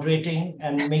myself moderating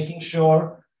and making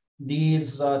sure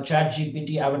these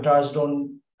ChatGPT avatars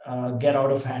don't get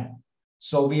out of hand.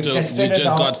 So we just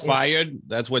got fired.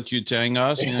 That's what you're telling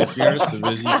us, here. So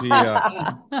basically,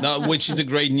 no, which is a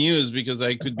great news because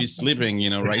I could be sleeping,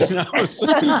 right now.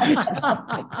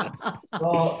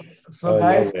 So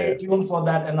guys, stay tuned for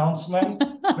that announcement.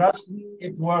 Trust me,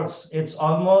 it works. It's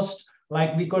almost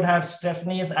like we could have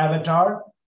Stephanie's avatar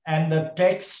and the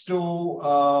text to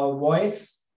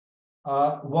voice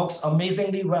works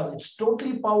amazingly well. It's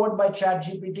totally powered by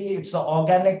ChatGPT. It's an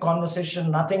organic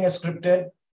conversation. Nothing is scripted.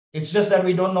 It's just that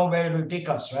we don't know where it will take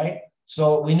us, right?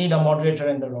 So we need a moderator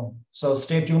in the room. So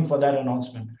stay tuned for that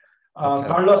announcement.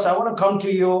 Carlos, I want to come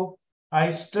to you.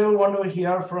 I still want to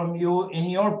hear from you in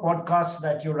your podcast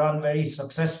that you run very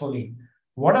successfully.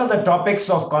 What are the topics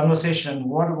of conversation?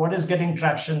 What is getting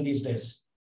traction these days?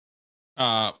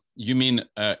 You mean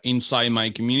inside my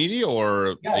community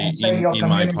or in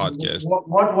my podcast?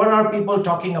 What are people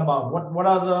talking about? What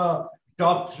are the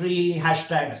top 3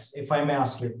 hashtags, if I may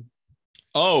ask you?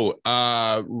 Oh,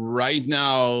 right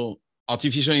now,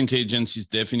 artificial intelligence is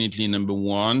definitely number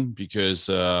 1 because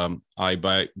I,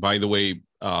 by the way,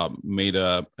 made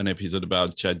an episode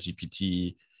about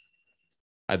ChatGPT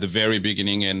at the very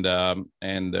beginning, and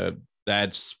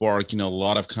that sparked a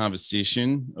lot of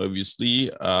conversation,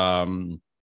 obviously.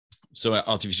 So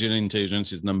artificial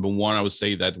intelligence is number 1. I would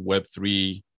say that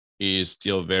Web3 is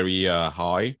still very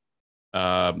high.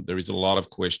 There is a lot of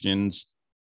questions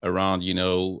around,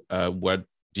 what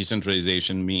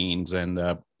decentralization means,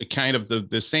 and kind of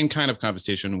the same kind of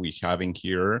conversation we're having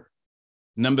here.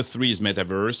 Number 3 is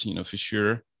metaverse, for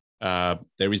sure.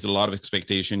 There is a lot of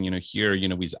expectation, here,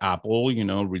 with Apple,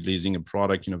 releasing a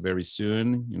product, very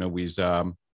soon, with,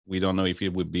 we don't know if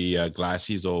it would be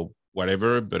glasses or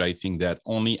whatever, but I think that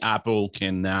only Apple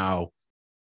can now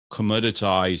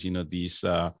commoditize, this,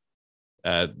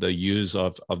 the use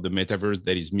of the metaverse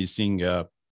that is missing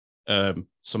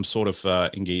some sort of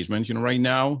engagement, right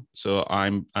now. So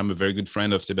I'm a very good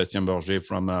friend of Sébastien Borger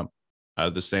from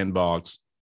the Sandbox.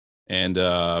 And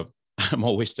I'm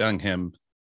always telling him,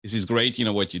 this is great,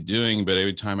 what you're doing, but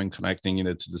every time I'm connecting,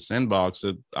 to the Sandbox,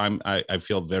 I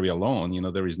feel very alone.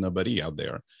 There is nobody out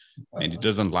there, and he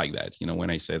doesn't like that,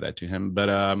 when I say that to him. But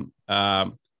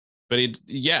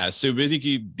so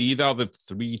basically, these are the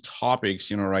 3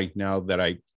 topics, right now that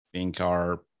I think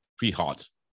are pretty hot.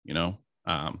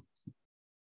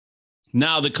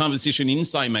 Now the conversation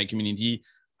inside my community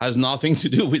has nothing to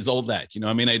do with all that.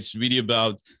 It's really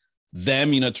about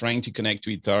them, trying to connect to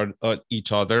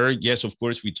each other. Yes, of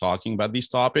course, we're talking about these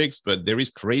topics, but there is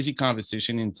crazy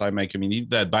conversation inside my community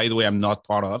that, by the way, I'm not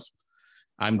part of.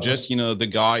 I'm just, the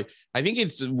guy. I think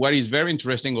it's what is very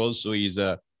interesting also is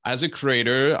as a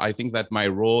creator, I think that my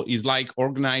role is like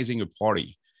organizing a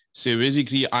party. So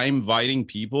basically, I'm inviting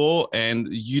people, and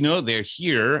they're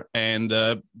here, and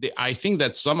I think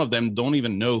that some of them don't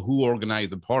even know who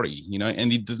organized the party.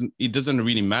 And it doesn't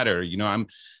really matter.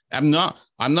 I'm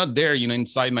not there,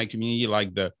 inside my community,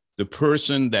 like the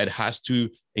person that has to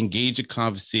engage a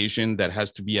conversation, that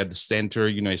has to be at the center,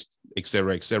 et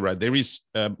cetera, et cetera. There is,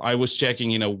 I was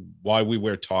checking, while we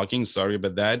were talking, sorry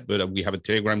about that, but we have a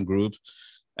Telegram group,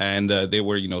 and there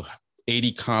were,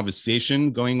 80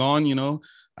 conversation going on,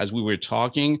 as we were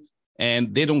talking,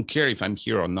 and they don't care if I'm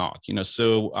here or not,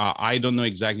 so I don't know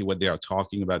exactly what they are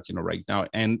talking about, right now.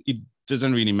 And it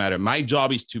doesn't really matter. My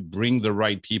job is to bring the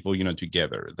right people,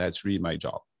 together. That's really my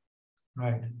job.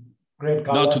 Right. Great,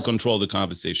 Carlos. Not to control the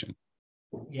conversation.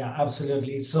 Yeah,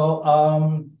 absolutely. So,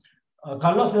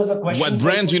 Carlos, there's a question. What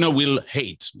brands, will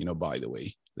hate, by the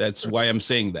way. That's why I'm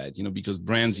saying that, because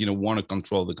brands, want to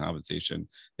control the conversation.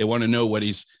 They want to know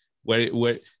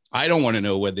where I don't want to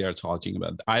know what they are talking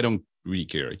about. I don't really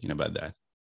care, about that.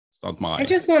 It's not mine. I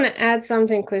just want to add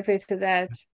something quickly to that,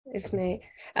 if may.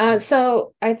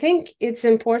 So I think it's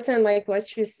important, like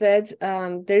what you said,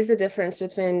 there's a difference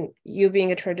between you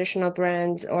being a traditional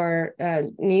brand or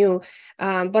new,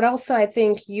 but also I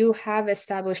think you have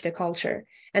established a culture.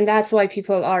 And that's why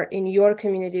people are in your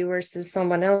community versus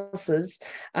someone else's.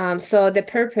 So the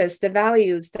purpose, the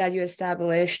values that you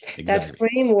established, exactly, that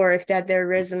framework that they're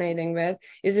resonating with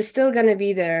is still going to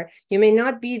be there. You may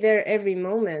not be there every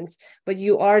moment, but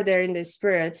you are there in the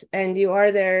spirit, and you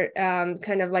are there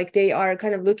kind of like they are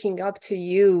kind of looking up to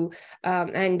you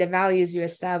and the values you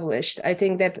established. I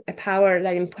think that power,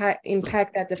 that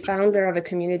impact that the founder of a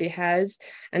community has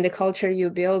and the culture you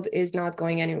build is not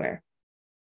going anywhere.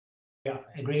 Yeah,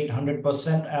 agreed,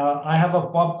 100%. I have a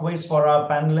pop quiz for our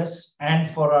panelists and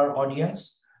for our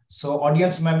audience. So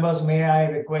audience members, may I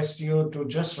request you to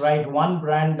just write one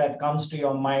brand that comes to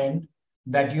your mind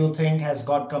that you think has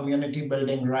got community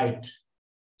building right.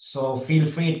 So feel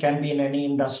free, it can be in any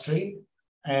industry.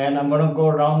 And I'm going to go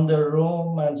around the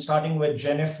room and starting with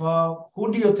Jennifer.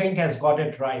 Who do you think has got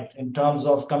it right in terms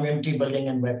of community building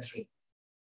in Web3?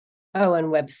 Oh, in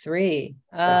Web3.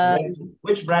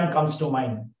 Which brand comes to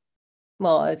mind?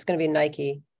 Well, it's going to be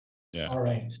Nike. Yeah. All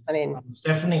right. I mean,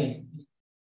 Stephanie.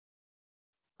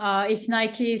 If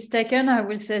Nike is taken, I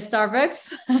will say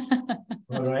Starbucks.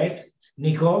 All right.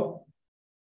 Nico?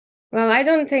 Well, I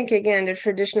don't think, again, the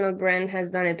traditional brand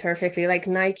has done it perfectly. Like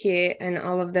Nike and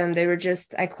all of them, they were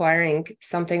just acquiring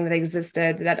something that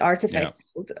existed, that artifact.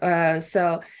 Yeah.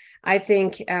 So I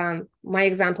think my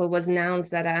example was Nouns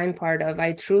that I'm part of.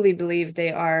 I truly believe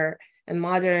they are a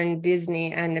modern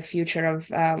Disney and the future of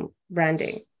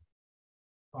branding.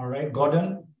 All right,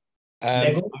 Gordon?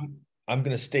 Lego? I'm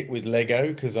going to stick with Lego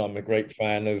because I'm a great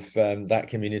fan of that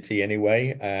community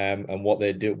anyway, and what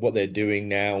they're doing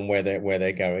now and where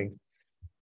they're going.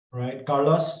 Right,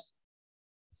 Carlos?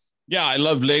 Yeah, I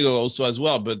love Lego also as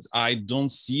well, but I don't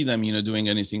see them, doing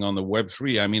anything on the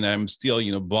Web3. I mean, I'm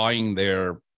still, buying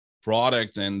their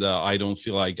product, and I don't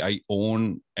feel like I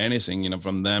own anything,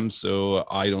 from them. So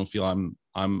I don't feel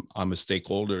I'm a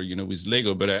stakeholder, with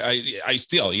Lego. But I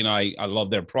still, I love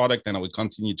their product, and I will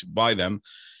continue to buy them.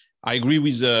 I agree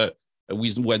with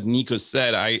what Nico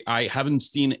said. I haven't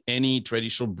seen any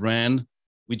traditional brand,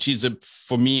 which is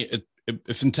for me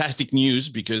a fantastic news,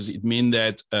 because it means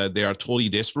that they are totally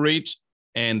desperate,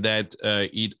 and that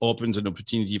it opens an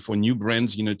opportunity for new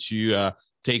brands, to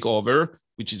take over,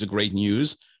 which is a great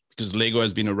news, because Lego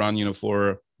has been around,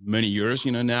 for many years,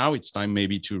 now it's time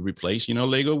maybe to replace,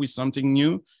 Lego with something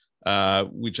new,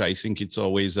 which I think it's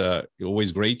always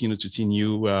great, to see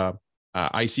new.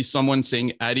 I see someone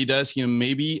saying Adidas,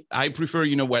 maybe I prefer,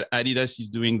 what Adidas is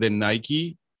doing than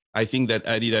Nike. I think that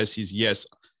Adidas is, yes,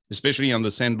 especially on the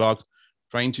sandbox,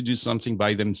 trying to do something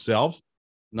by themselves,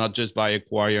 not just by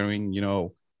acquiring,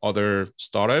 other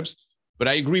startups. But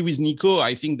I agree with Nico.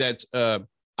 I think that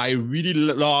I really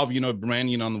love, a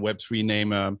brand, on the Web3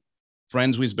 name,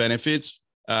 Friends with Benefits,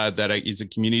 that is a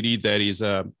community that is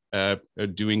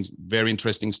doing very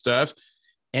interesting stuff.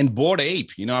 And Bored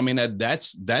Ape,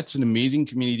 that's an amazing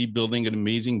community, building an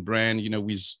amazing brand,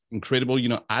 with incredible,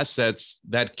 assets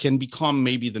that can become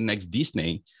maybe the next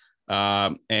Disney.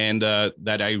 And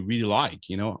that I really like.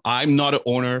 I'm not an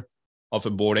owner of a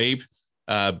Bored Ape,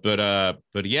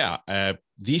 but yeah,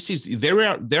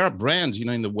 there are brands,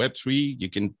 in the Web3. You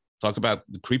can talk about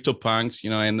the CryptoPunks,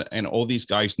 and all these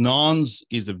guys. Nouns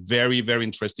is a very, very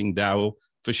interesting DAO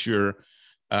for sure,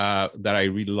 that I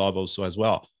really love also as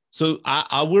well. So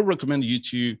I will recommend you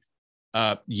to,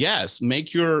 yes,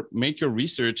 make your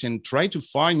research and try to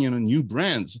find, new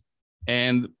brands.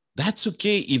 And that's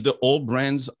okay if the old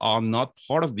brands are not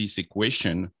part of this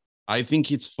equation. I think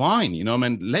it's fine,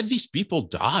 let these people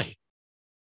die.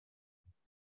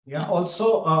 Yeah,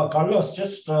 also, Carlos,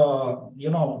 just,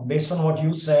 based on what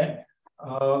you said,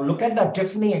 look at that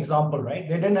Tiffany example, right?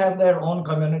 They didn't have their own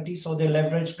community, so they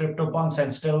leveraged CryptoPunks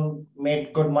and still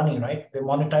made good money, right? They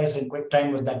monetized in quick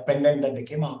time with that pendant that they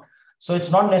came out. So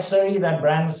it's not necessary that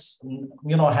brands,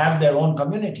 have their own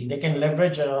community. They can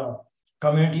leverage a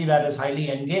community that is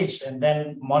highly engaged and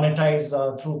then monetize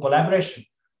through collaboration.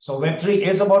 So Web3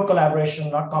 is about collaboration,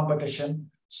 not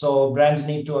competition. So brands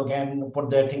need to, again, put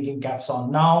their thinking caps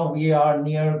on. Now we are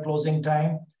near closing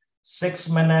time. 6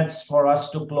 minutes for us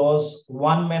to close.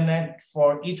 1 minute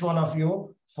for each one of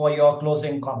you for your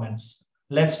closing comments.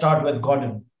 Let's start with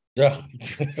Gordon. Yeah,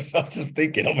 I was just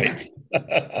thinking of it.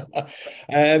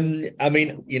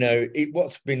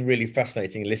 What's been really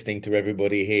fascinating listening to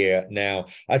everybody here now,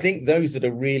 I think those that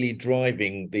are really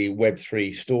driving the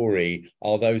Web3 story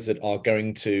are those that are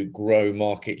going to grow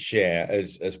market share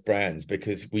as brands,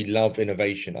 because we love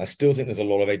innovation. I still think there's a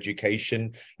lot of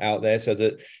education out there, so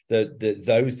that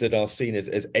those that are seen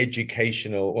as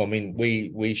educational,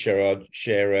 we share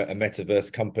a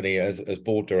metaverse company as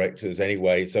board directors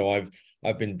anyway, so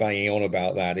I've been banging on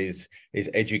about that is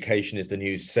education is the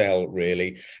new sell,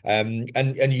 really.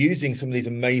 And using some of these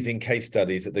amazing case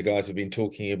studies that the guys have been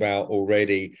talking about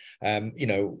already,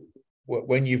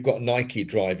 when you've got Nike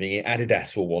driving it,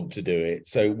 Adidas will want to do it.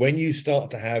 So when you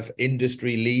start to have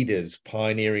industry leaders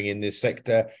pioneering in this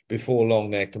sector, before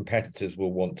long, their competitors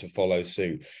will want to follow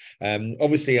suit.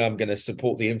 Obviously, I'm going to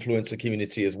support the influencer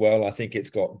community as well. I think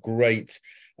it's got great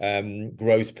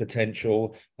growth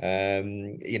potential,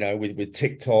 with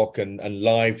TikTok and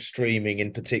live streaming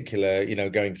in particular,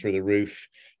 going through the roof,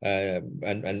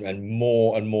 and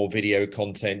more video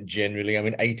content generally.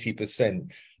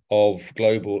 80% of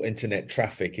global internet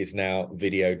traffic is now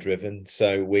video driven,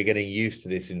 so we're getting used to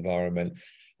this environment.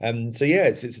 So yeah,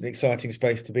 it's an exciting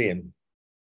space to be in.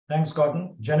 Thanks,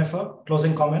 Gordon. Jennifer,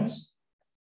 closing comments?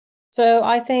 So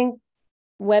I think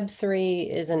Web3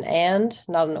 is an and,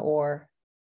 not an or.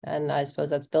 And I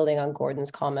suppose that's building on Gordon's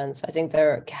comments. I think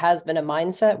there has been a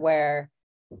mindset where,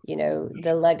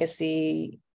 the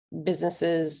legacy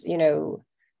businesses,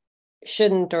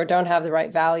 shouldn't or don't have the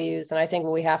right values. And I think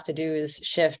what we have to do is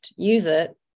use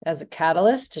it as a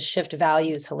catalyst to shift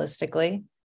values holistically.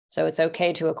 So it's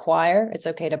okay to acquire, it's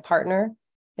okay to partner,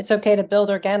 it's okay to build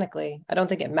organically. I don't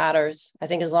think it matters. I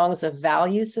think as long as the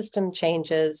value system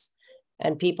changes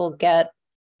and people get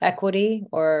equity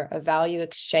or a value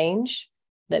exchange,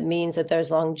 that means that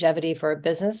there's longevity for a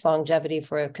business, longevity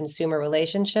for consumer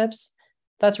relationships.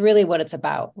 That's really what it's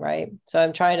about, right? So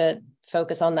I'm trying to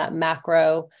focus on that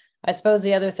macro. I suppose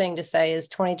the other thing to say is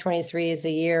 2023 is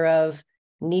a year of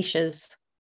niches.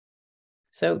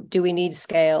 So do we need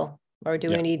scale, or do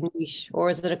we need niche, or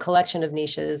is it a collection of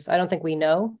niches? I don't think we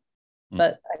know,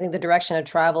 but I think the direction of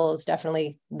travel is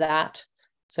definitely that.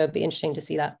 So it'd be interesting to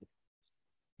see that.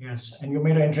 Yes, and you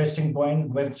made an interesting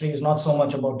point. Web3 is not so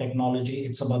much about technology,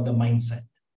 it's about the mindset.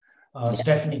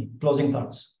 Stephanie, closing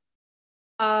thoughts.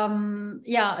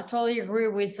 Yeah, I totally agree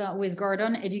with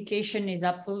Gordon. Education is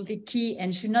absolutely key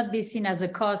and should not be seen as a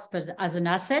cost, but as an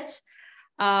asset.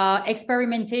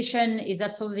 Experimentation is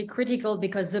absolutely critical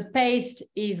because the pace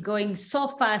is going so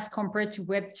fast compared to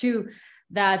Web2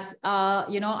 that,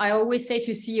 I always say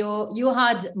to CEO, you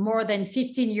had more than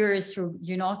 15 years to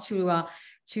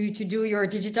do your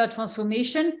digital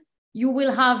transformation. You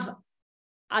will have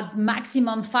at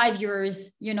maximum 5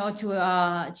 years,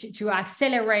 to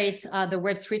accelerate the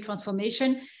Web3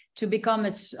 transformation to become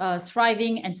a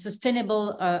thriving and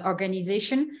sustainable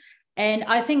organization. And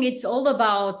I think it's all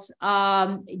about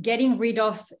getting rid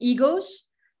of egos,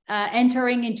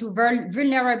 entering into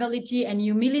vulnerability and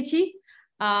humility.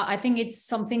 I think it's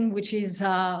something which is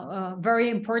very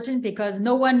important because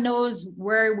no one knows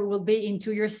where we will be in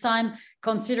 2 years' time,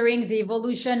 considering the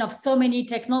evolution of so many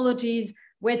technologies,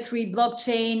 Web3,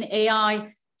 blockchain,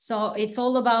 AI. So it's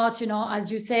all about,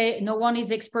 as you say, no one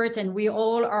is expert and we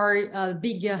all are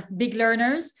big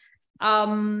learners.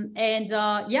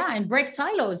 And break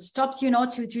silos, stop,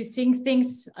 to seeing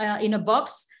things in a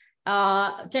box.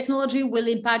 Technology will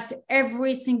impact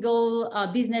every single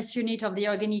business unit of the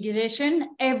organization,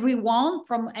 everyone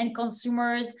from end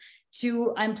consumers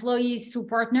to employees to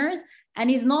partners. And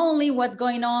it's not only what's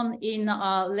going on in,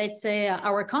 let's say,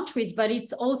 our countries, but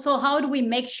it's also how do we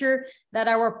make sure that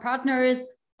our partners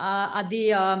at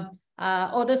the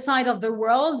other side of the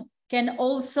world can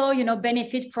also,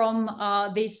 benefit from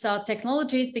these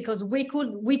technologies, because we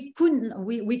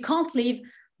can't live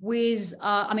with,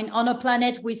 on a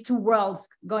planet with two worlds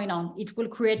going on. It will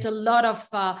create a lot of,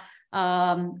 a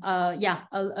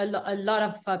lot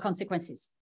of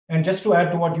consequences. And just to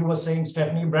add to what you were saying,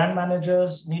 Stephanie, brand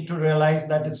managers need to realize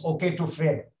that it's okay to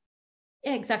fail.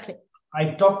 Yeah, exactly.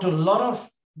 I talk to a lot of,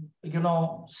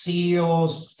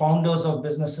 CEOs, founders of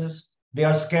businesses. They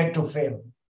are scared to fail.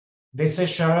 They say,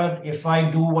 Sharad, if I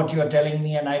do what you're telling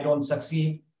me and I don't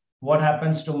succeed, what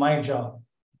happens to my job?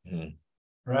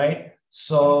 Right?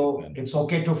 So it's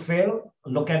okay to fail.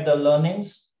 Look at the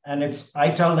learnings. And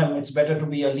I tell them it's better to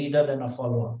be a leader than a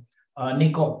follower.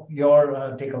 Nico,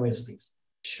 your takeaways, please.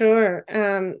 Sure.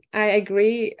 I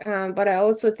agree. But I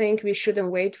also think we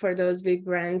shouldn't wait for those big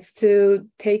brands to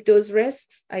take those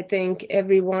risks. I think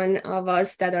every one of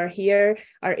us that are here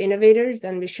are innovators,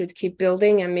 and we should keep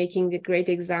building and making the great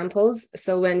examples.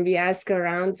 So when we ask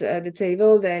around the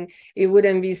table, then it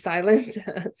wouldn't be silent.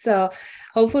 So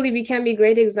hopefully we can be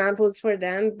great examples for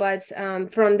them. But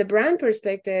from the brand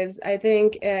perspectives, I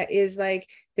think is like,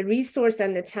 the resource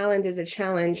and the talent is a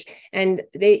challenge, and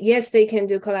they can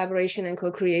do collaboration and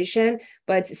co-creation,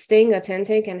 but staying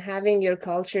authentic and having your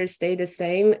culture stay the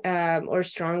same or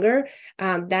stronger,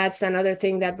 that's another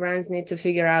thing that brands need to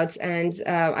figure out. And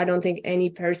I don't think any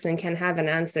person can have an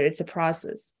answer. It's a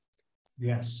process.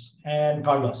 Yes. And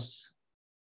Carlos.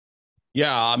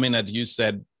 Yeah, as you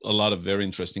said, a lot of very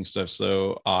interesting stuff.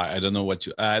 So I don't know what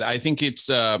to add. I think it's,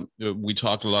 we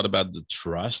talked a lot about the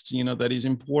trust, that is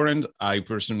important. I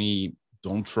personally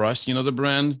don't trust, the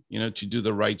brand, to do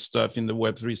the right stuff in the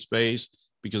Web3 space,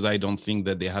 because I don't think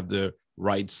that they have the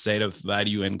right set of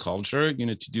value and culture,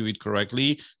 to do it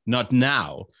correctly. Not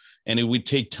now. And it would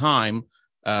take time.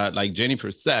 Like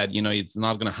Jennifer said, it's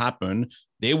not going to happen.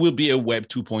 There will be a Web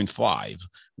 2.5,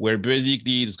 where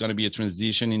basically it's going to be a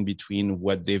transition in between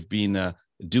what they've been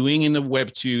doing in the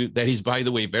Web 2, that is, by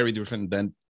the way, very different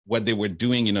than what they were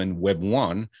doing, in Web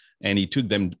 1. And it took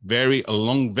them very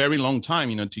long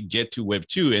time, to get to Web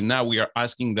 2. And now we are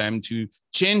asking them to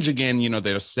change again,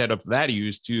 their set of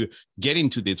values to get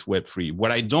into this Web 3. What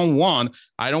I don't want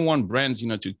brands,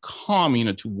 to come,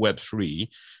 to Web 3.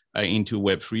 Into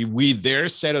Web 3 with their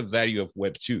set of value of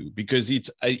Web 2, because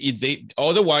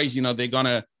otherwise,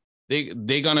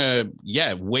 they're gonna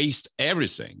waste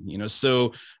everything,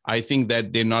 so I think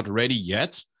that they're not ready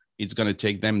yet. It's gonna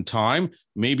take them time.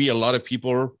 Maybe a lot of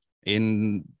people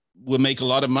in will make a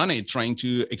lot of money trying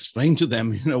to explain to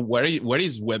them, what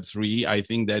is Web3. I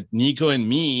think that Nico and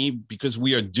me, because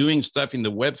we are doing stuff in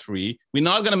the Web3, we're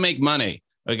not going to make money,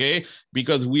 okay?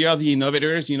 Because we are the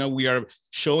innovators, we are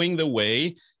showing the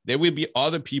way. There will be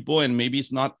other people, and maybe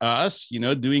it's not us,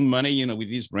 doing money, with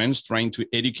these brands, trying to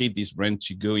educate these brands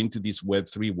to go into this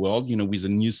Web3 world, with a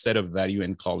new set of value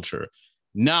and culture.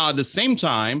 Now, at the same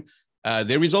time,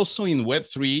 there is also in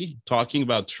Web3, talking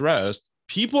about trust,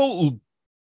 people who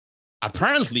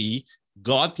apparently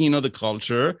got, the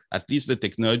culture, at least the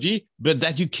technology, but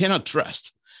that you cannot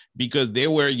trust because they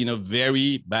were,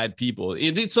 very bad people.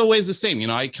 It's always the same.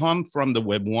 I come from the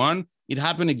Web 1. It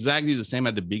happened exactly the same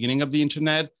at the beginning of the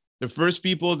internet. The first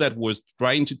people that was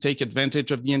trying to take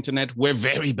advantage of the internet were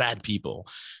very bad people.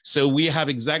 So we have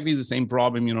exactly the same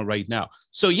problem, right now.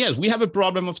 So yes, we have a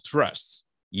problem of trust.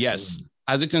 Yes,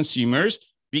 as a consumers,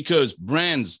 because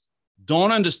brands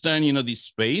don't understand, this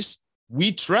space.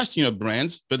 We trust,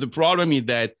 brands, but the problem is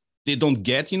that they don't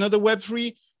get, the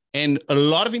Web3, and a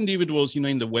lot of individuals,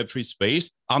 in the Web3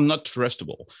 space are not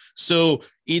trustable. So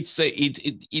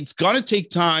it's gonna take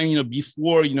time,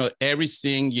 before,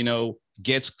 everything,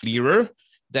 gets clearer,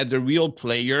 that the real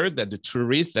player, that the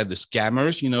tourists, that the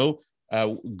scammers,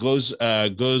 goes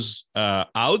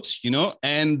out,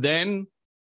 and then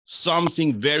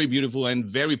something very beautiful and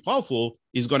very powerful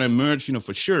is going to emerge,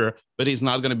 for sure, but it's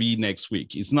not going to be next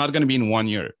week. It's not going to be in 1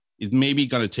 year. It's maybe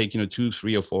going to take, 2,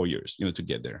 3, or 4 years, to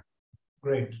get there.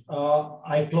 Great.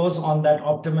 I close on that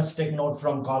optimistic note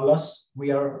from Carlos.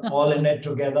 We are all in it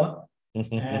together,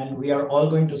 and we are all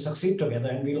going to succeed together,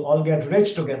 and we'll all get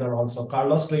rich together also.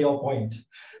 Carlos, to your point.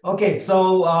 Okay,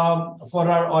 so for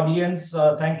our audience,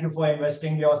 thank you for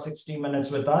investing your 60 minutes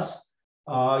with us.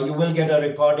 You will get a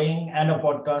recording and a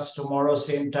podcast tomorrow,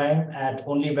 same time at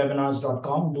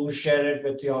onlywebinars.com. Do share it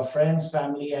with your friends,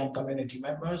 family, and community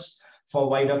members for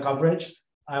wider coverage.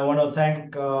 I want to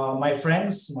thank my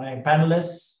friends, my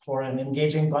panelists for an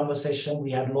engaging conversation.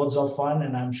 We had loads of fun,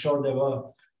 and I'm sure there were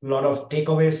a lot of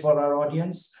takeaways for our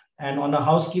audience. And on a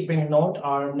housekeeping note,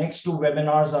 our next 2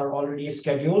 webinars are already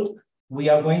scheduled. We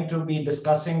are going to be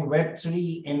discussing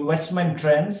Web3 investment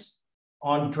trends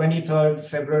on 23rd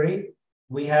February.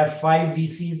 We have 5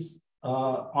 VCs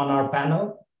on our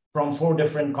panel from 4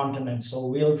 different continents. So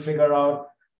we'll figure out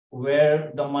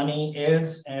where the money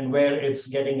is and where it's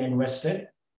getting invested.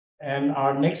 And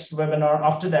our next webinar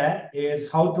after that is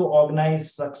how to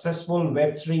organize successful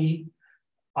Web3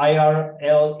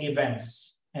 IRL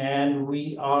events. And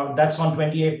that's on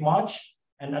 28th March.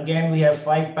 And again, we have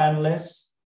 5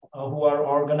 panelists who are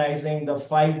organizing the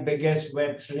 5 biggest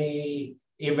Web3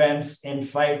 events in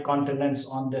 5 continents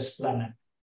on this planet.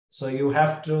 So you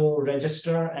have to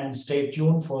register and stay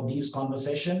tuned for these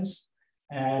conversations.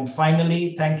 And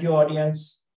finally, thank you,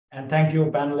 audience. And thank you,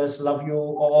 panelists. Love you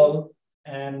all.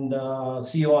 And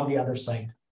see you on the other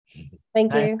side.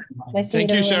 Thank Thanks. you. Nice to Thank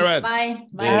meet you, everyone. Sharad. Bye.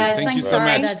 Bye, Yeah, guys. thank you Thanks, so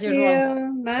Sharad, much. as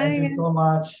usual. Bye. Thank you so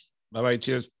much. Bye-bye.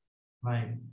 Cheers. Bye.